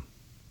welcome.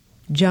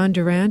 John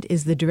Durant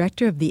is the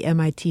director of the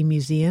MIT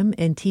Museum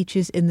and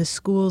teaches in the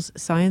school's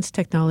Science,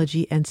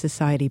 Technology, and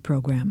Society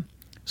program.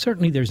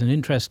 Certainly there's an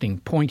interesting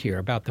point here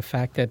about the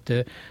fact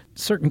that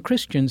certain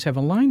Christians have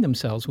aligned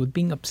themselves with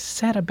being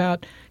upset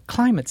about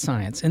climate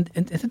science, and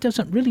it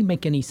doesn't really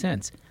make any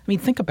sense. I mean,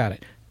 think about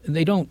it.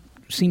 They don't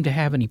seem to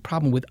have any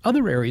problem with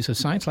other areas of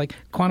science like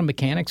quantum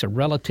mechanics or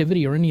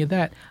relativity or any of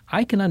that.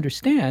 I can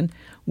understand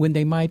when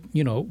they might,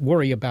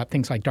 worry about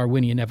things like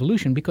Darwinian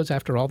evolution because,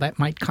 after all, that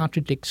might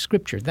contradict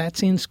Scripture.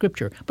 That's in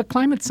Scripture. But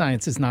climate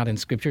science is not in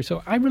Scripture,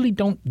 so I really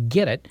don't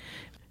get it.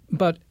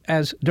 But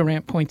as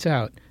Durant points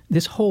out,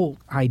 this whole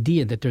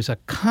idea that there's a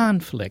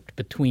conflict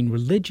between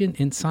religion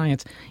and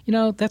science,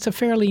 that's a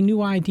fairly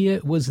new idea.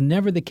 It was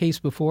never the case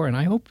before, and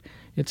I hope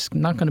it's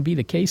not going to be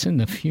the case in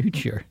the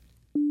future.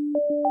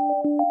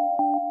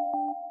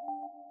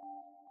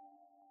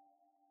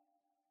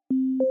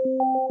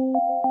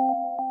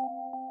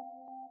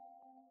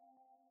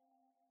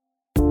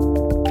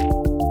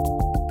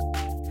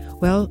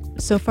 Well,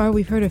 so far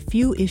we've heard a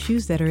few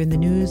issues that are in the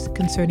news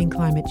concerning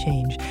climate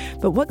change.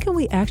 But what can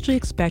we actually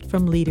expect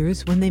from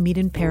leaders when they meet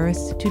in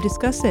Paris to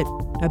discuss it?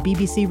 A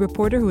BBC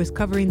reporter who is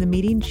covering the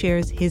meeting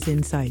shares his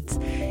insights.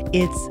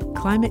 It's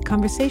Climate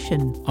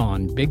Conversation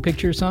on Big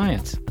Picture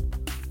Science.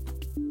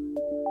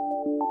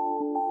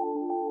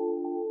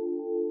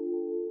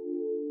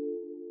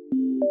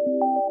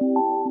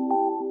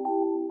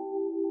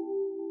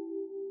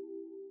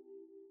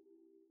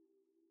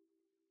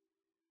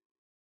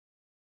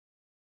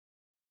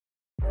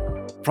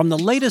 From the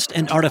latest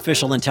in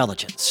artificial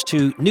intelligence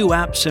to new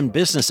apps and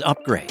business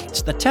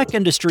upgrades, the tech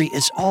industry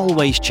is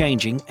always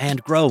changing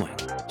and growing.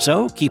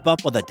 So keep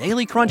up with the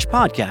Daily Crunch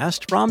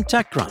podcast from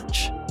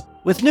TechCrunch.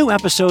 With new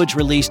episodes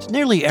released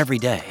nearly every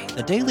day,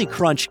 the Daily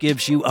Crunch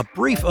gives you a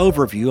brief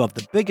overview of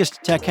the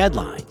biggest tech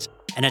headlines,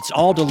 and it's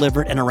all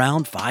delivered in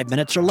around 5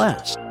 minutes or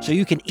less, so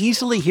you can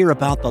easily hear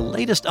about the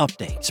latest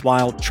updates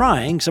while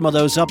trying some of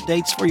those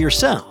updates for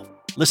yourself.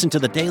 Listen to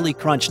the Daily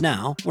Crunch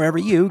now, wherever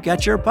you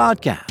get your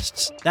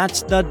podcasts.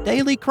 That's the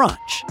Daily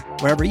Crunch,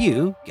 wherever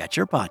you get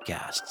your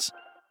podcasts.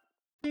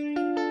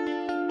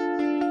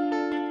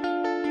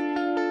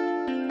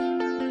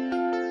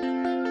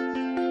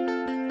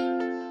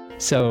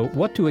 So,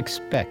 what to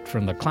expect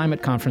from the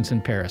climate conference in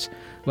Paris?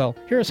 Well,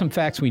 here are some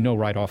facts we know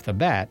right off the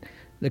bat.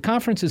 The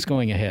conference is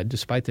going ahead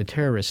despite the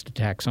terrorist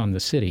attacks on the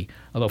city,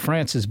 although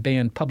France has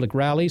banned public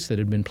rallies that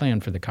had been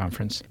planned for the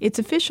conference. Its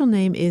official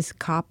name is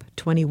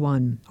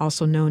COP21,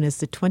 also known as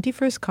the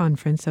 21st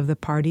Conference of the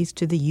Parties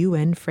to the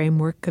UN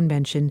Framework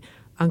Convention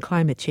on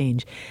Climate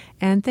Change.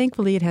 And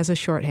thankfully it has a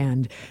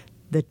shorthand,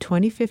 the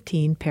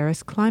 2015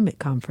 Paris Climate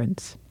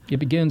Conference.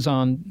 It begins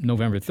on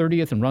November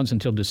 30th and runs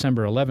until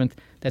December 11th.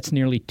 That's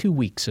nearly 2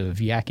 weeks of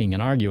yakking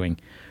and arguing.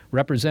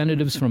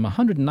 Representatives from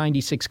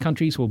 196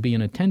 countries will be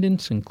in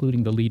attendance,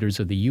 including the leaders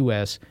of the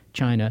U.S.,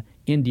 China,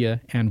 India,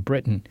 and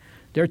Britain.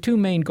 There are two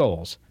main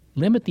goals: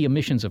 limit the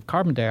emissions of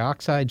carbon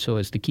dioxide so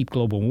as to keep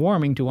global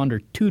warming to under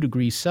 2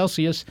 degrees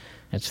Celsius,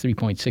 that's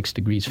 3.6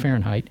 degrees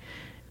Fahrenheit,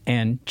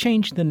 and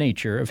change the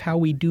nature of how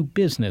we do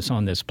business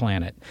on this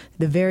planet.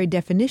 The very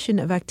definition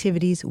of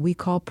activities we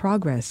call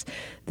progress.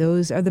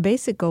 Those are the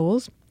basic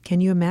goals. Can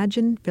you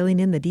imagine filling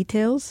in the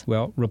details?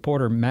 Well,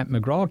 reporter Matt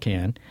McGraw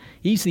can.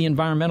 He's the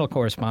environmental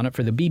correspondent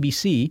for the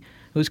BBC,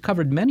 who's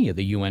covered many of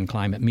the UN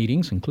climate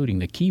meetings, including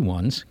the key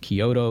ones,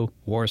 Kyoto,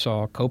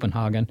 Warsaw,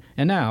 Copenhagen,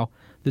 and now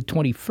the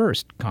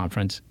 21st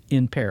conference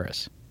in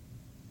Paris.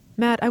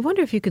 Matt, I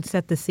wonder if you could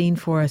set the scene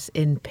for us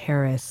in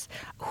Paris.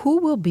 Who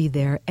will be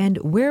there and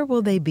where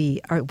will they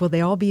be? Will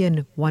they all be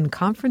in one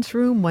conference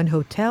room, one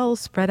hotel,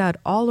 spread out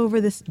all over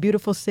this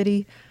beautiful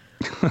city?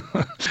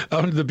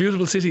 The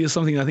beautiful city is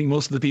something I think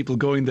most of the people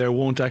going there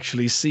won't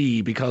actually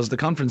see, because the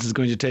conference is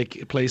going to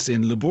take place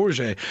in Le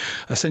Bourget,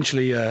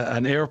 essentially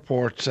an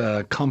airport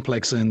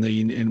complex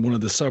in one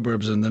of the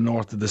suburbs in the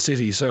north of the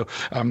city. So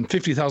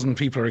 50,000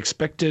 people are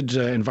expected,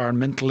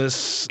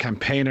 environmentalists,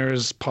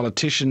 campaigners,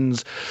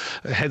 politicians,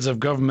 heads of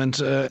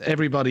government.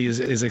 Everybody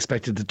is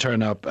expected to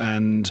turn up,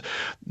 and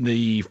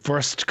the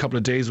first couple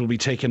of days will be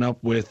taken up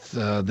with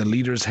the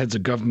leaders, heads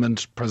of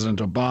government, President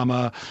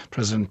Obama,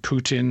 President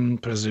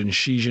Putin, President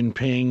Xi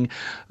Jinping.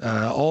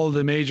 All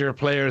the major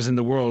players in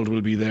the world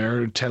will be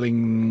there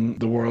telling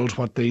the world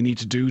what they need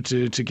to do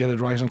to get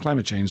it right on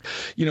climate change.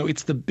 You know,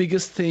 it's the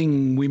biggest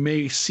thing we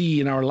may see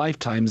in our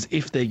lifetimes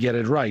if they get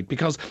it right,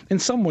 because in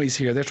some ways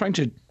here they're trying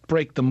to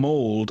break the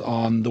mold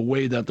on the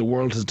way that the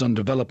world has done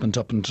development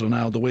up until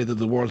now, the way that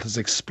the world has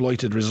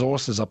exploited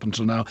resources up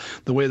until now,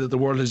 the way that the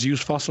world has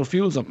used fossil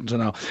fuels up until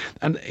now.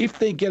 And if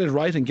they get it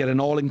right and get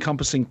an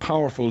all-encompassing,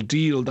 powerful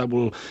deal that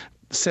will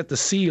set the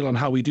seal on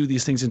how we do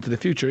these things into the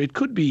future, it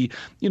could be,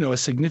 as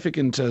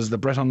significant as the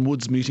Bretton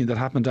Woods meeting that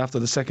happened after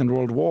the Second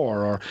World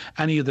War, or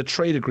any of the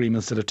trade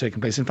agreements that have taken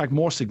place. In fact,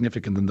 more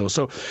significant than those.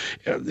 So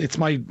it's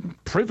my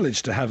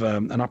privilege to have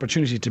an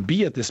opportunity to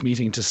be at this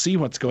meeting, to see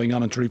what's going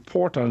on and to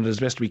report on it as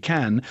best we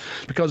can,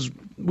 because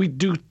we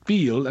do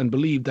feel and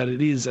believe that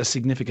it is a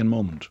significant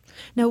moment.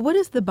 Now, what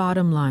is the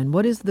bottom line?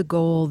 What is the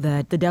goal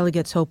that the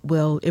delegates hope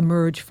will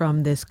emerge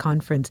from this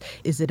conference?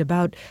 Is it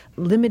about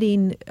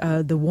limiting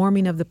the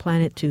warming of the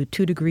planet to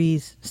 2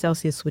 degrees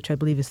Celsius, which I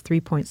believe is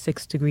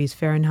 3.6 degrees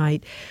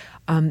Fahrenheit,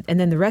 and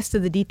then the rest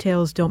of the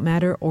details don't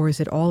matter, or is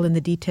it all in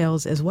the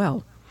details as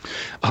well?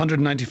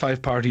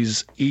 195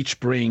 parties each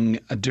bring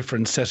a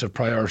different set of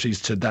priorities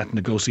to that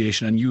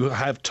negotiation, and you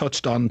have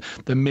touched on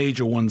the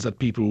major ones that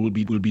people will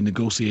be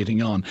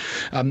negotiating on.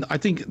 I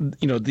think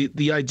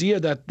the idea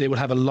that they will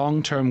have a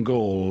long-term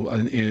goal,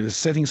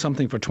 setting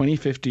something for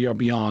 2050 or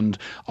beyond,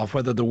 of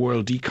whether the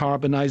world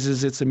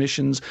decarbonizes its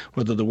emissions,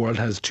 whether the world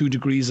has 2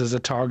 degrees as a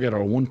target or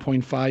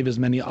 1.5 as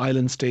many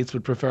island states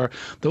would prefer.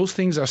 Those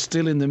things are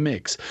still in the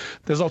mix.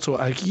 There's also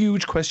a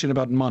huge question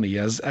about money,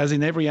 as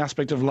in every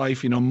aspect of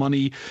life.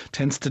 Money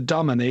tends to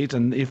dominate.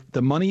 And if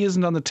the money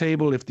isn't on the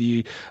table, if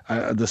the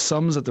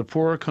sums that the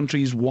poorer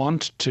countries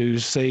want to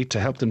say to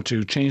help them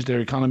to change their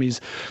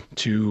economies,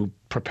 to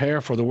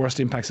prepare for the worst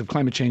impacts of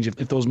climate change, if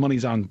those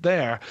monies aren't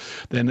there,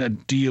 then a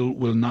deal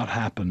will not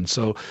happen.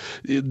 So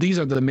these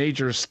are the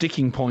major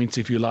sticking points,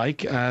 if you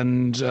like,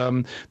 and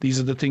these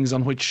are the things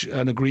on which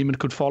an agreement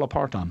could fall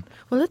apart on.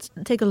 Well, let's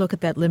take a look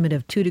at that limit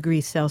of 2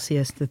 degrees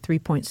Celsius, the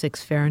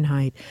 3.6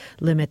 Fahrenheit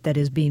limit that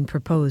is being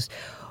proposed.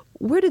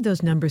 Where did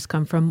those numbers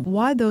come from?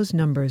 Why those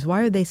numbers?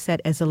 Why are they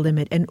set as a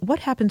limit? And what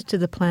happens to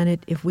the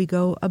planet if we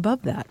go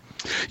above that?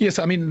 Yes,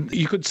 I mean,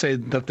 you could say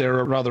that they're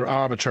a rather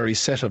arbitrary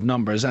set of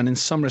numbers, and in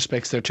some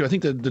respects they're too. I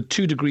think that the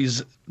 2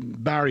 degrees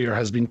barrier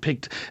has been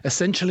picked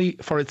essentially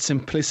for its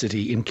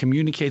simplicity in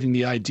communicating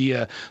the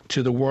idea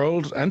to the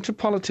world and to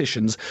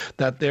politicians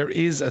that there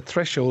is a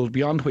threshold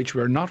beyond which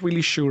we're not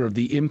really sure of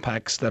the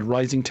impacts that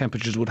rising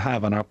temperatures would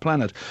have on our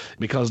planet,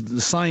 because the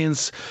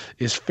science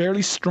is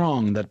fairly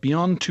strong that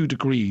beyond 2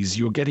 degrees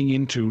you're getting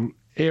into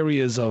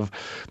areas of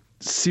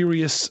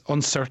serious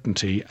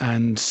uncertainty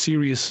and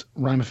serious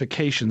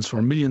ramifications for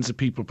millions of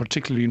people,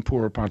 particularly in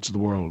poorer parts of the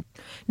world.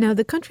 Now,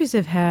 the countries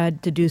have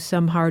had to do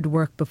some hard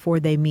work before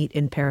they meet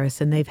in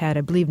Paris, and they've had,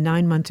 I believe,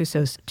 9 months or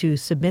so to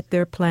submit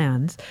their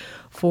plans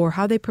for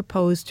how they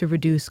propose to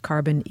reduce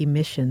carbon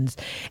emissions.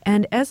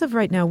 And as of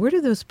right now, where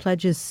do those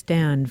pledges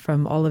stand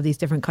from all of these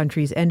different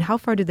countries, and how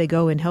far do they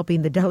go in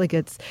helping the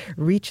delegates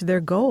reach their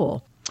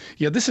goal?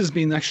 Yeah, this has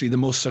been actually the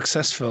most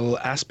successful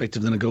aspect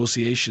of the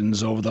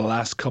negotiations over the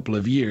last couple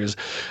of years.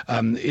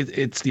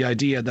 It's the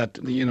idea that,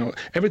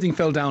 everything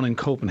fell down in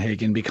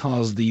Copenhagen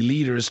because the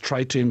leaders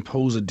tried to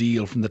impose a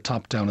deal from the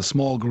top down. A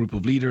small group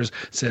of leaders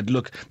said,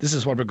 look, this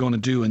is what we're going to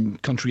do,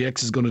 and country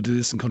X is going to do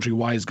this, and country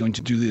Y is going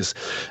to do this.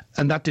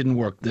 And that didn't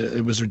work.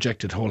 It was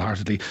rejected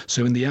wholeheartedly.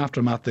 So in the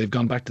aftermath, they've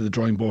gone back to the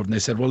drawing board and they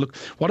said, well, look,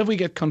 what if we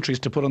get countries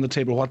to put on the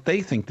table what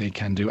they think they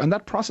can do? And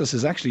that process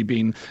has actually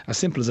been, as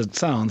simple as it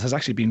sounds, has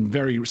actually been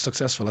very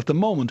successful. At the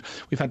moment,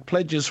 we've had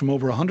pledges from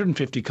over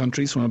 150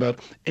 countries, from about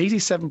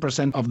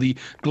 87% of the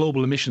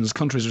global emissions.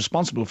 Countries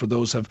responsible for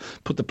those have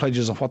put the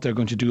pledges of what they're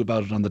going to do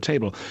about it on the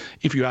table.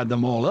 If you add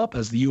them all up,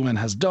 as the UN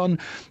has done,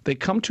 they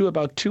come to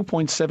about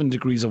 2.7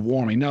 degrees of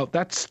warming. Now,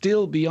 that's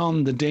still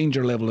beyond the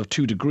danger level of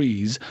 2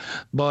 degrees,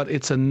 but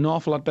it's an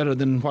awful lot better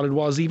than what it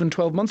was even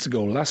 12 months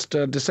ago. Last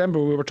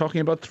December, we were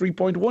talking about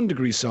 3.1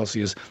 degrees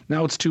Celsius.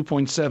 Now it's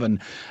 2.7.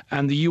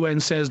 And the UN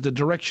says the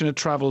direction it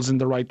travels in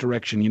the right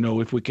direction.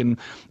 If we can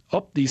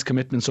up these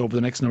commitments over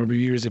the next number of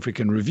years, if we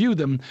can review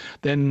them,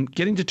 then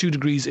getting to 2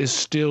 degrees is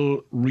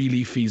still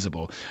really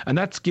feasible. And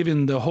that's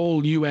given the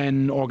whole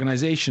UN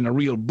organization a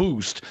real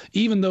boost.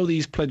 Even though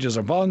these pledges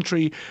are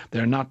voluntary,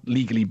 they're not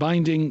legally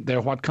binding,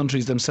 they're what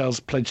countries themselves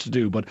pledge to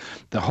do. But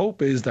the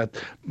hope is that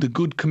the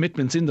good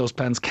commitments in those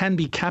plans can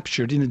be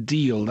captured in a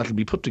deal that will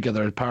be put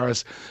together at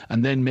Paris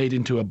and then made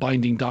into a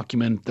binding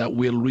document that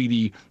will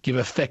really give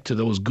effect to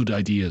those good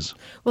ideas.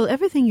 Well,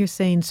 everything you're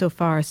saying so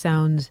far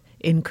sounds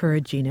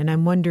encouraging, and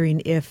I'm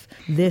wondering if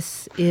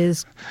this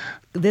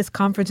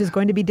conference is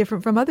going to be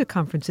different from other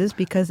conferences,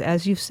 because,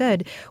 as you've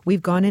said,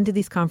 we've gone into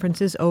these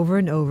conferences over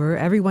and over,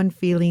 everyone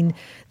feeling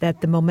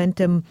that the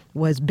momentum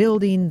was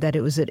building, that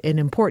it was an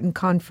important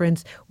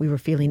conference, we were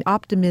feeling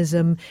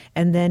optimism,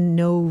 and then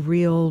no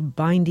real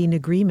binding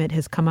agreement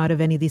has come out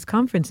of any of these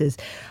conferences.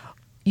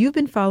 You've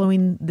been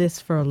following this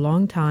for a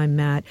long time,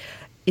 Matt.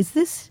 Is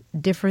this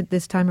different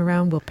this time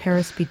around? Will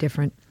Paris be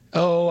different?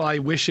 Oh, I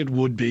wish it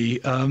would be.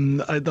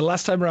 The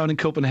last time around in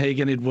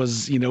Copenhagen, it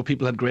was,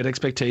 people had great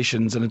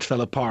expectations and it fell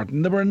apart.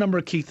 And there were a number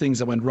of key things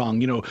that went wrong.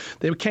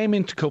 They came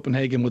into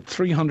Copenhagen with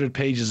 300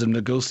 pages of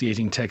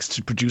negotiating text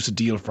to produce a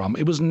deal from.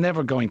 It was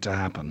never going to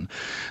happen.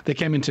 They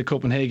came into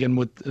Copenhagen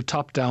with a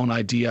top-down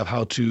idea of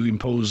how to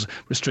impose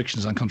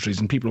restrictions on countries,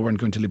 and people weren't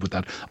going to live with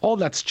that. All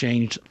that's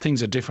changed.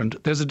 Things are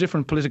different. There's a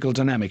different political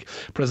dynamic.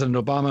 President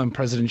Obama and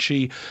President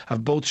Xi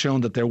have both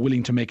shown that they're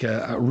willing to make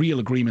a real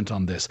agreement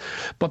on this.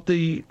 But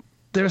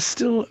there are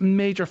still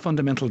major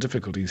fundamental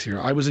difficulties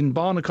here. I was in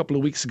Bonn a couple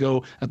of weeks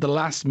ago at the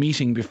last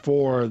meeting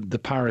before the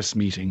Paris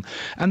meeting,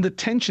 and the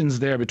tensions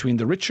there between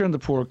the richer and the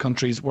poorer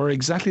countries were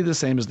exactly the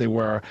same as they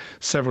were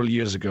several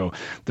years ago.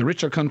 The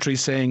richer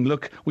countries saying,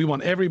 look, we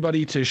want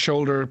everybody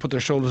to put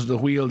their shoulders to the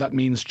wheel. That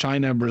means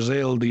China,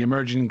 Brazil, the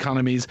emerging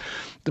economies.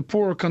 The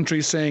poorer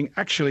countries saying,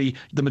 actually,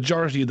 the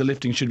majority of the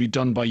lifting should be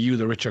done by you,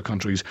 the richer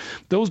countries.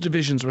 Those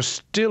divisions were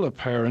still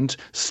apparent,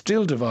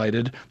 still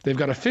divided. They've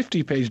got a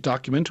 50-page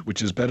document,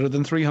 which is better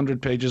than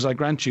 300 pages, I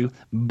grant you,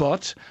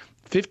 but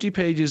 50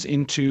 pages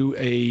into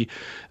a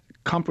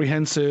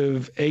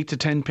comprehensive 8 to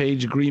 10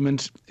 page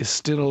agreement is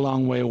still a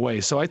long way away.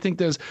 So I think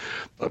there's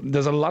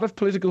a lot of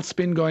political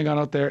spin going on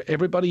out there.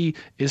 Everybody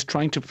is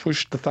trying to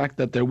push the fact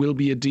that there will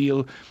be a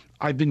deal.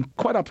 I've been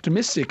quite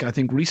optimistic, I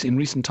think, in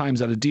recent times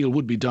that a deal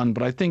would be done.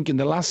 But I think in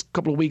the last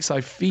couple of weeks,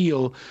 I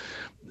feel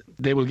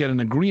they will get an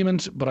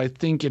agreement, but I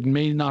think it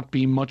may not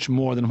be much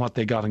more than what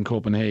they got in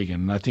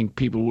Copenhagen. I think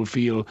people will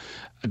feel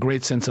a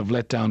great sense of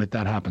letdown if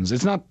that happens.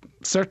 It's not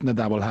certain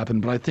that will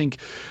happen, but I think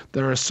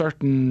there are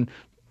certain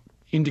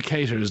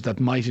indicators that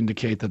might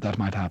indicate that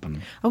might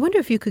happen. I wonder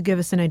if you could give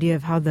us an idea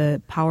of how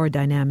the power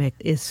dynamic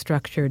is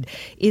structured.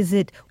 Is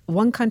it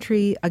one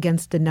country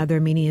against another,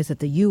 meaning is it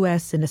the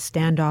U.S. in a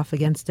standoff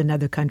against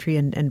another country?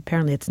 And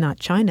apparently it's not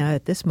China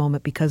at this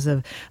moment because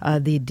of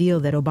the deal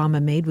that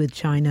Obama made with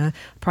China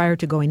prior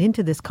to going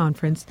into this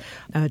conference.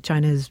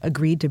 China has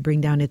agreed to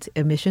bring down its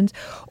emissions.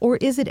 Or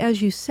is it,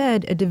 as you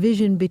said, a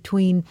division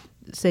between,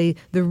 say,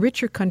 the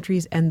richer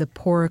countries and the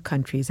poorer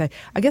countries? I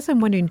guess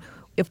I'm wondering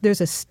if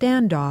there's a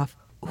standoff,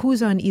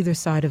 who's on either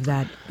side of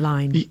that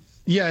line?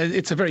 Yeah,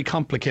 it's a very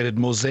complicated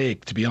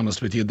mosaic, to be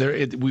honest with you.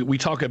 We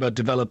talk about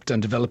developed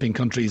and developing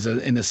countries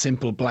in a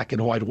simple black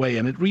and white way,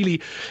 and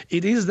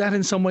it is that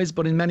in some ways,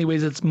 but in many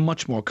ways it's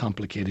much more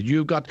complicated.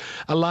 You've got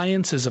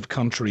alliances of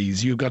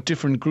countries, you've got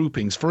different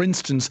groupings. For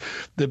instance,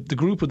 the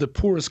group of the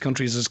poorest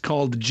countries is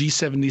called the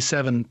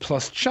G77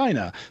 plus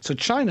China. So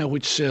China,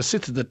 which sits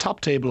at the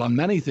top table on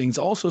many things,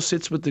 also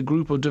sits with the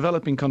group of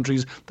developing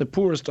countries, the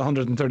poorest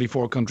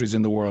 134 countries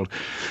in the world.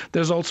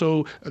 There's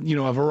also,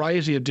 a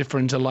variety of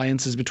different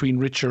alliances between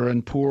richer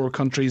and poorer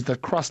countries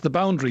that cross the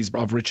boundaries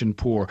of rich and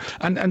poor.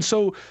 And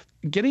so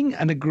getting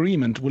an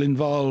agreement will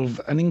involve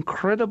an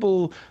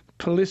incredible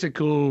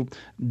political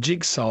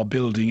jigsaw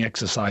building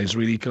exercise,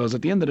 really, because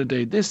at the end of the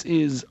day, this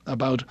is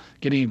about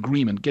getting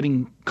agreement,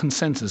 getting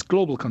consensus,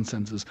 global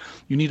consensus.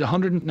 You need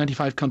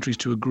 195 countries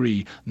to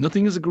agree.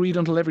 Nothing is agreed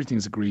until everything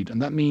is agreed.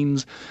 And that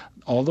means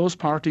all those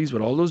parties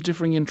with all those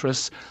differing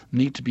interests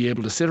need to be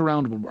able to sit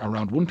around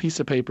one piece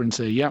of paper and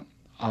say, yeah,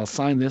 I'll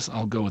sign this,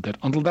 I'll go with it.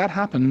 Until that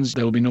happens,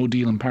 there will be no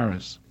deal in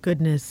Paris.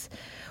 Goodness.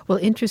 Well,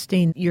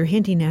 interesting. You're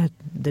hinting at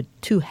the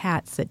two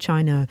hats that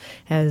China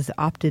has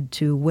opted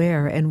to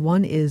wear, and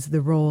one is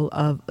the role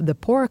of the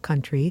poorer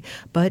country.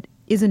 But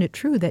isn't it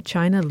true that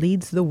China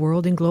leads the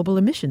world in global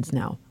emissions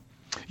now?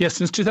 Yes,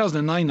 since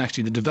 2009,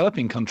 actually, the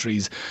developing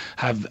countries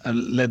have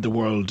led the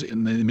world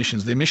in the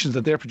emissions. The emissions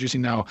that they're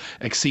producing now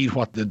exceed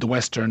what the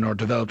Western or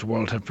developed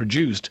world have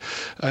produced.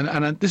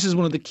 And this is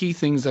one of the key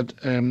things that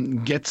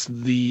gets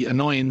the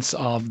annoyance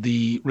of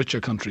the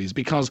richer countries,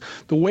 because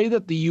the way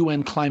that the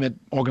UN Climate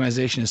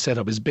Organization is set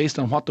up is based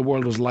on what the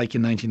world was like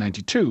in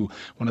 1992,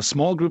 when a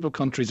small group of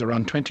countries,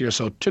 around 20 or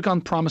so, took on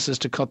promises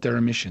to cut their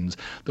emissions.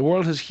 The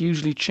world has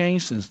hugely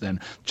changed since then.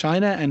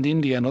 China and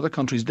India and other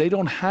countries, they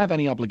don't have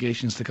any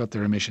obligations to cut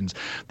their emissions.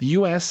 The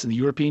US and the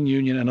European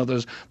Union and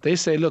others, they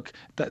say, look,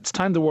 it's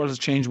time the world has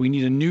changed. We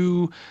need a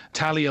new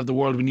tally of the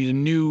world. We need a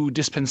new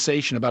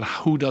dispensation about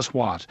who does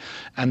what.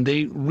 And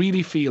they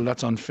really feel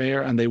that's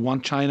unfair, and they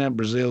want China,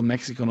 Brazil,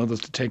 Mexico and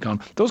others to take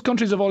on. Those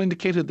countries have all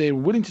indicated they're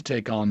willing to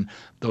take on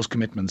those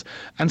commitments.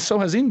 And so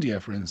has India,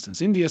 for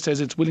instance. India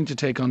says it's willing to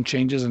take on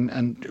changes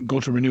and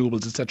go to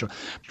renewables, etc.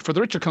 For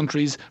the richer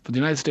countries, for the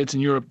United States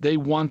and Europe, they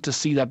want to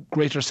see that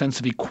greater sense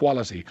of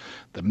equality.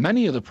 That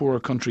many of the poorer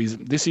countries,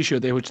 this issue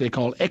which they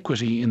call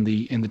equity in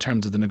the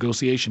terms of the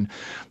negotiation,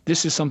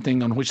 this is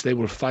something on which they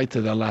will fight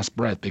to their last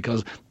breath,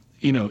 because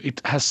it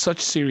has such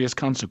serious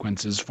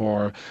consequences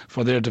for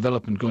their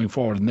development going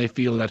forward, and they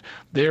feel that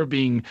they're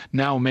being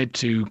now made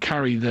to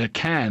carry the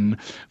can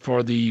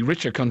for the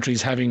richer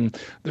countries having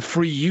the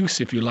free use,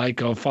 if you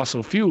like, of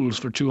fossil fuels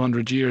for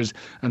 200 years,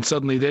 and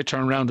suddenly they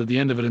turn around at the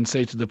end of it and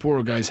say to the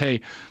poorer guys, hey,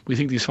 we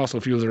think these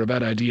fossil fuels are a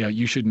bad idea,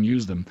 you shouldn't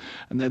use them.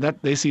 And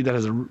that they see that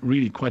as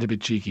really quite a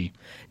bit cheeky.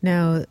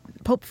 Now,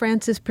 Pope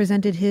Francis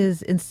presented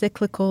his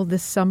encyclical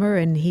this summer,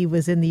 and he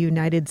was in the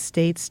United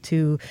States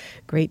to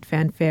great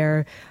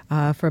fanfare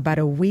for about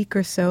a week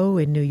or so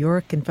in New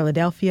York and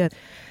Philadelphia.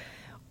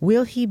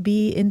 Will he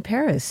be in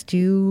Paris?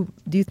 Do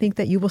you think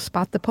that you will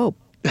spot the Pope?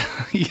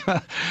 Yeah,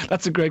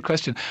 that's a great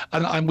question.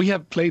 And we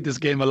have played this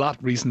game a lot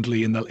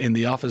recently in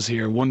the office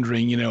here,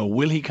 wondering,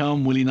 will he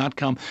come? Will he not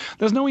come?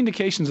 There's no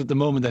indications at the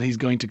moment that he's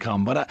going to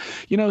come. But,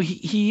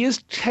 he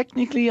is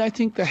technically, I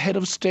think, the head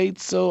of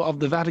state of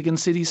the Vatican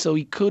City, so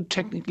he could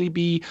technically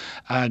be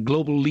a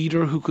global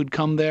leader who could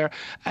come there.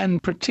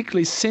 And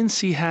particularly since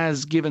he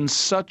has given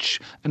such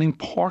an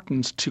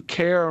importance to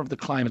care of the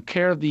climate,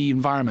 care of the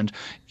environment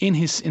in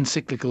his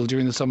encyclical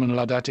during the summer in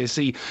Laudate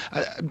Si,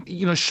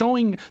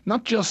 showing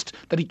not just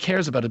that he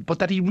cares about it, but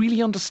that he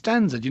really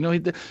understands it.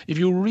 If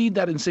you read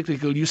that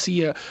encyclical, you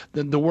see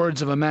the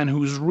words of a man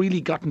who's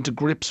really gotten to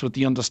grips with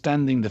the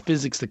understanding, the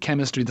physics, the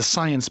chemistry, the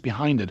science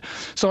behind it.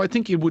 So I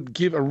think it would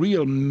give a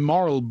real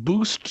moral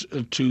boost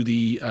to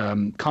the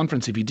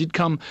conference if he did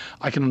come.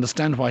 I can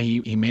understand why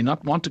he may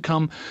not want to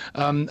come.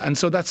 And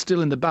so that's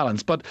still in the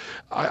balance. But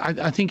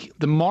I think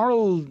the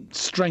moral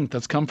strength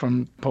that's come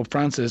from Pope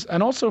Francis,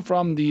 and also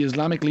from the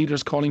Islamic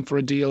leaders calling for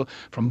a deal,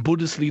 from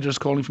Buddhist leaders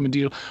calling for a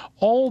deal,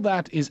 all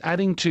that is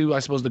adding to, I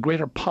suppose, the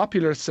greater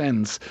popular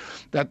sense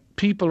that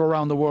people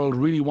around the world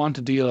really want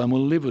a deal and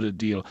will live with a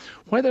deal.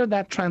 Whether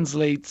that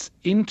translates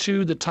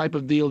into the type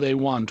of deal they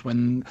want,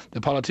 when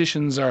the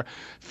politicians are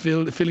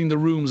filling the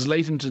rooms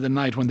late into the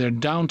night, when they're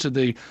down to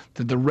the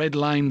red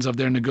lines of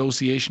their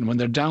negotiation, when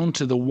they're down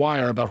to the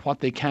wire about what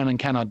they can and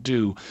cannot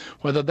do,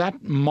 whether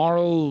that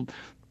moral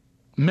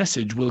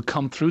message will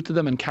come through to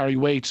them and carry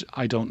weight,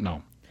 I don't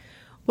know.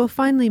 Well,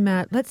 finally,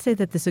 Matt, let's say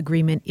that this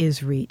agreement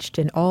is reached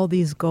and all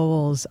these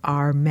goals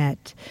are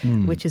met,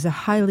 which is a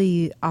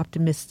highly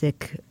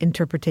optimistic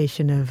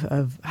interpretation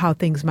of how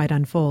things might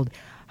unfold.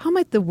 How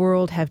might the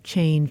world have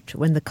changed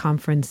when the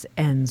conference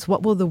ends?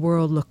 What will the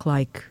world look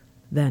like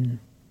then?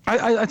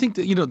 I think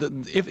that,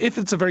 if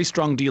it's a very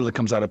strong deal that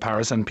comes out of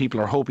Paris, and people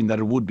are hoping that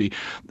it would be,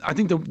 I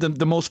think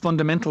the most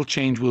fundamental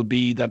change will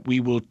be that we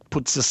will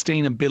put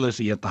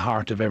sustainability at the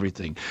heart of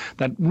everything.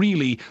 That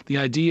really the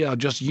idea of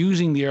just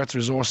using the Earth's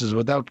resources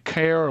without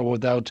care or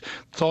without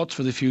thoughts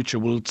for the future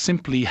will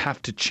simply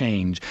have to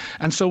change.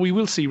 And so we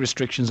will see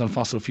restrictions on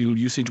fossil fuel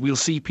usage. We'll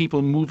see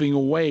people moving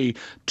away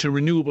to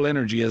renewable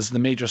energy as the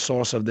major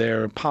source of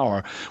their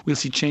power. We'll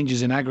see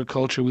changes in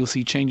agriculture. We'll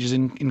see changes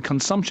in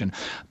consumption.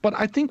 But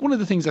I think one of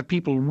the things that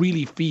people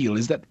really feel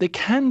is that they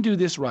can do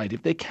this right.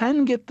 If they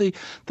can get the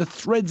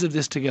threads of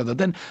this together,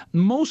 then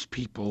most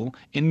people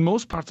in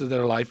most parts of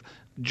their life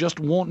just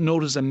won't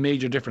notice a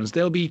major difference.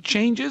 There'll be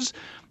changes.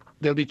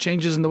 There'll be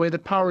changes in the way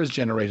that power is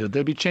generated.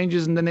 There'll be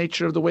changes in the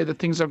nature of the way that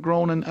things are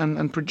grown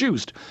and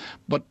produced.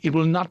 But it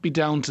will not be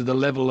down to the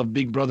level of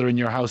Big Brother in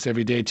your house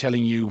every day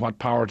telling you what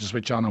power to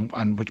switch on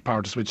and which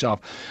power to switch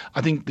off.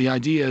 I think the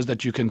idea is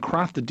that you can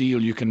craft the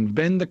deal, you can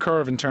bend the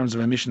curve in terms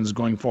of emissions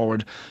going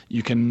forward,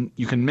 you can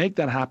make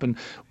that happen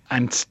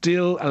and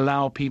still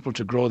allow people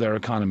to grow their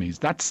economies.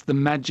 That's the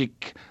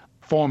magic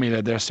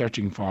formula they're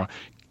searching for.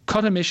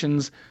 Cut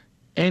emissions,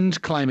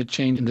 end climate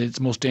change in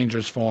its most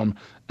dangerous form,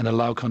 and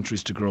allow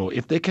countries to grow.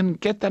 If they can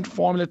get that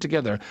formula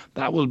together,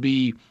 that will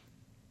be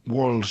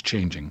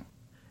world-changing.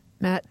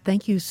 Matt,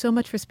 thank you so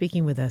much for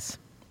speaking with us.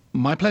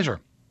 My pleasure.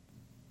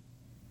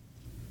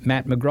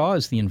 Matt McGraw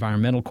is the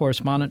environmental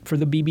correspondent for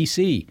the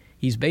BBC.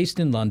 He's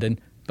based in London,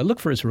 but look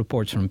for his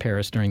reports from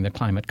Paris during the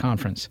climate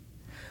conference.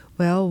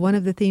 Well, one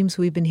of the themes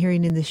we've been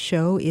hearing in this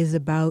show is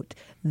about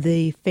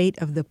the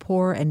fate of the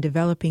poor and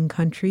developing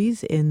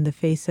countries in the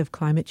face of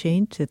climate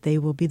change, that they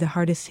will be the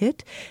hardest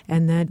hit,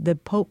 and that the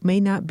Pope may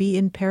not be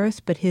in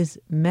Paris, but his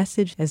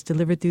message as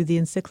delivered through the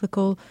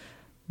encyclical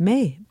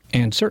may.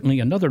 And certainly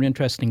another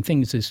interesting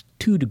thing is this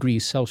 2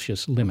 degrees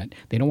Celsius limit.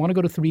 They don't want to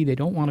go to 3, they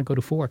don't want to go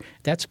to 4.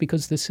 That's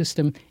because the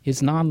system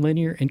is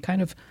nonlinear and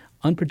kind of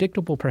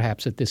unpredictable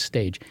perhaps at this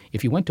stage.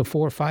 If you went to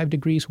 4 or 5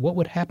 degrees, what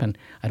would happen?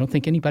 I don't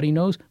think anybody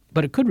knows,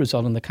 but it could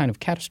result in the kind of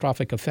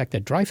catastrophic effect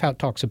that Dreyfus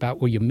talks about,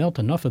 where you melt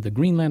enough of the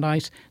Greenland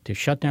ice to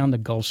shut down the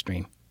Gulf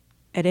Stream.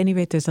 At any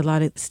rate, there's a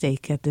lot at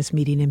stake at this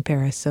meeting in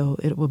Paris, so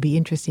it will be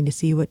interesting to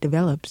see what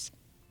develops.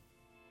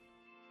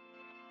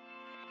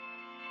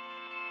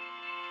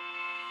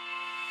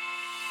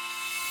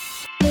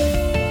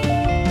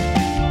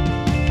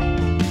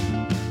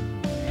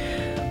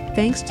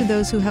 Thanks to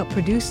those who helped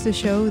produce the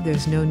show.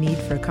 There's no need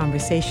for a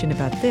conversation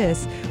about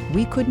this.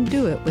 We couldn't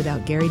do it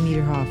without Gary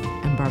Niederhoff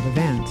and Barbara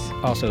Vance.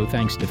 Also,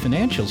 thanks to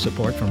financial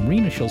support from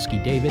Rena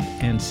Shulsky-David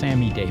and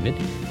Sammy David.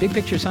 Big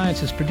Picture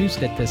Science is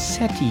produced at the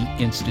SETI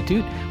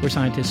Institute, where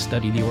scientists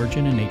study the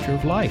origin and nature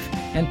of life.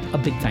 And a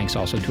big thanks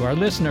also to our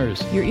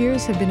listeners. Your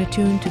ears have been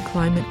attuned to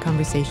climate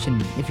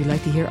conversation. If you'd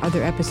like to hear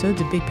other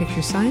episodes of Big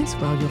Picture Science,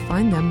 well, you'll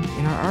find them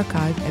in our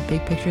archive at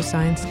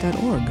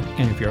bigpicturescience.org.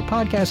 And if you're a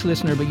podcast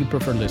listener, but you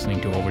prefer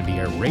listening to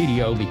over-the-air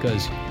radio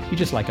because you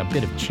just like a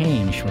bit of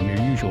change from your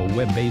usual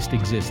web-based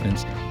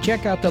existence,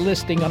 check out the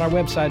listing on our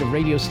website of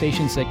radio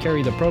stations that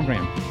carry the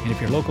program. And if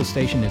your local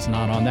station is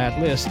not on that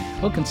list,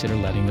 we'll consider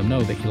letting them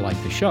know that you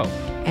like the show.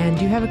 And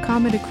do you have a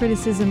comment, a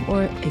criticism,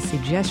 or a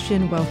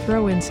suggestion? Well,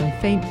 throw in some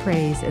faint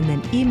praise and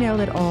then email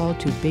it all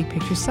to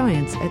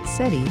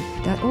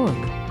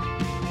bigpicturescience@seti.org.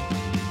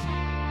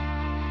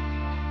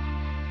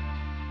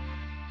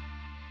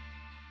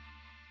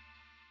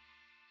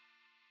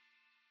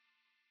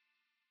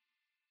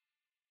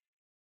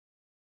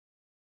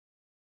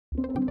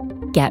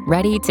 Get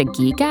ready to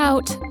geek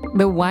out.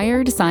 The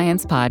Wired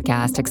Science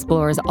Podcast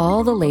explores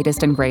all the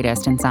latest and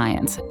greatest in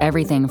science.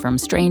 Everything from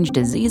strange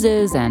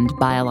diseases and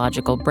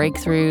biological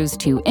breakthroughs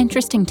to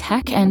interesting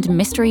tech and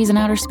mysteries in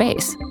outer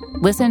space.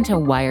 Listen to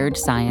Wired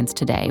Science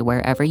today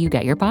wherever you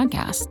get your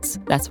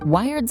podcasts. That's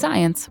Wired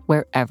Science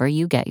wherever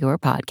you get your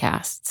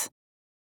podcasts.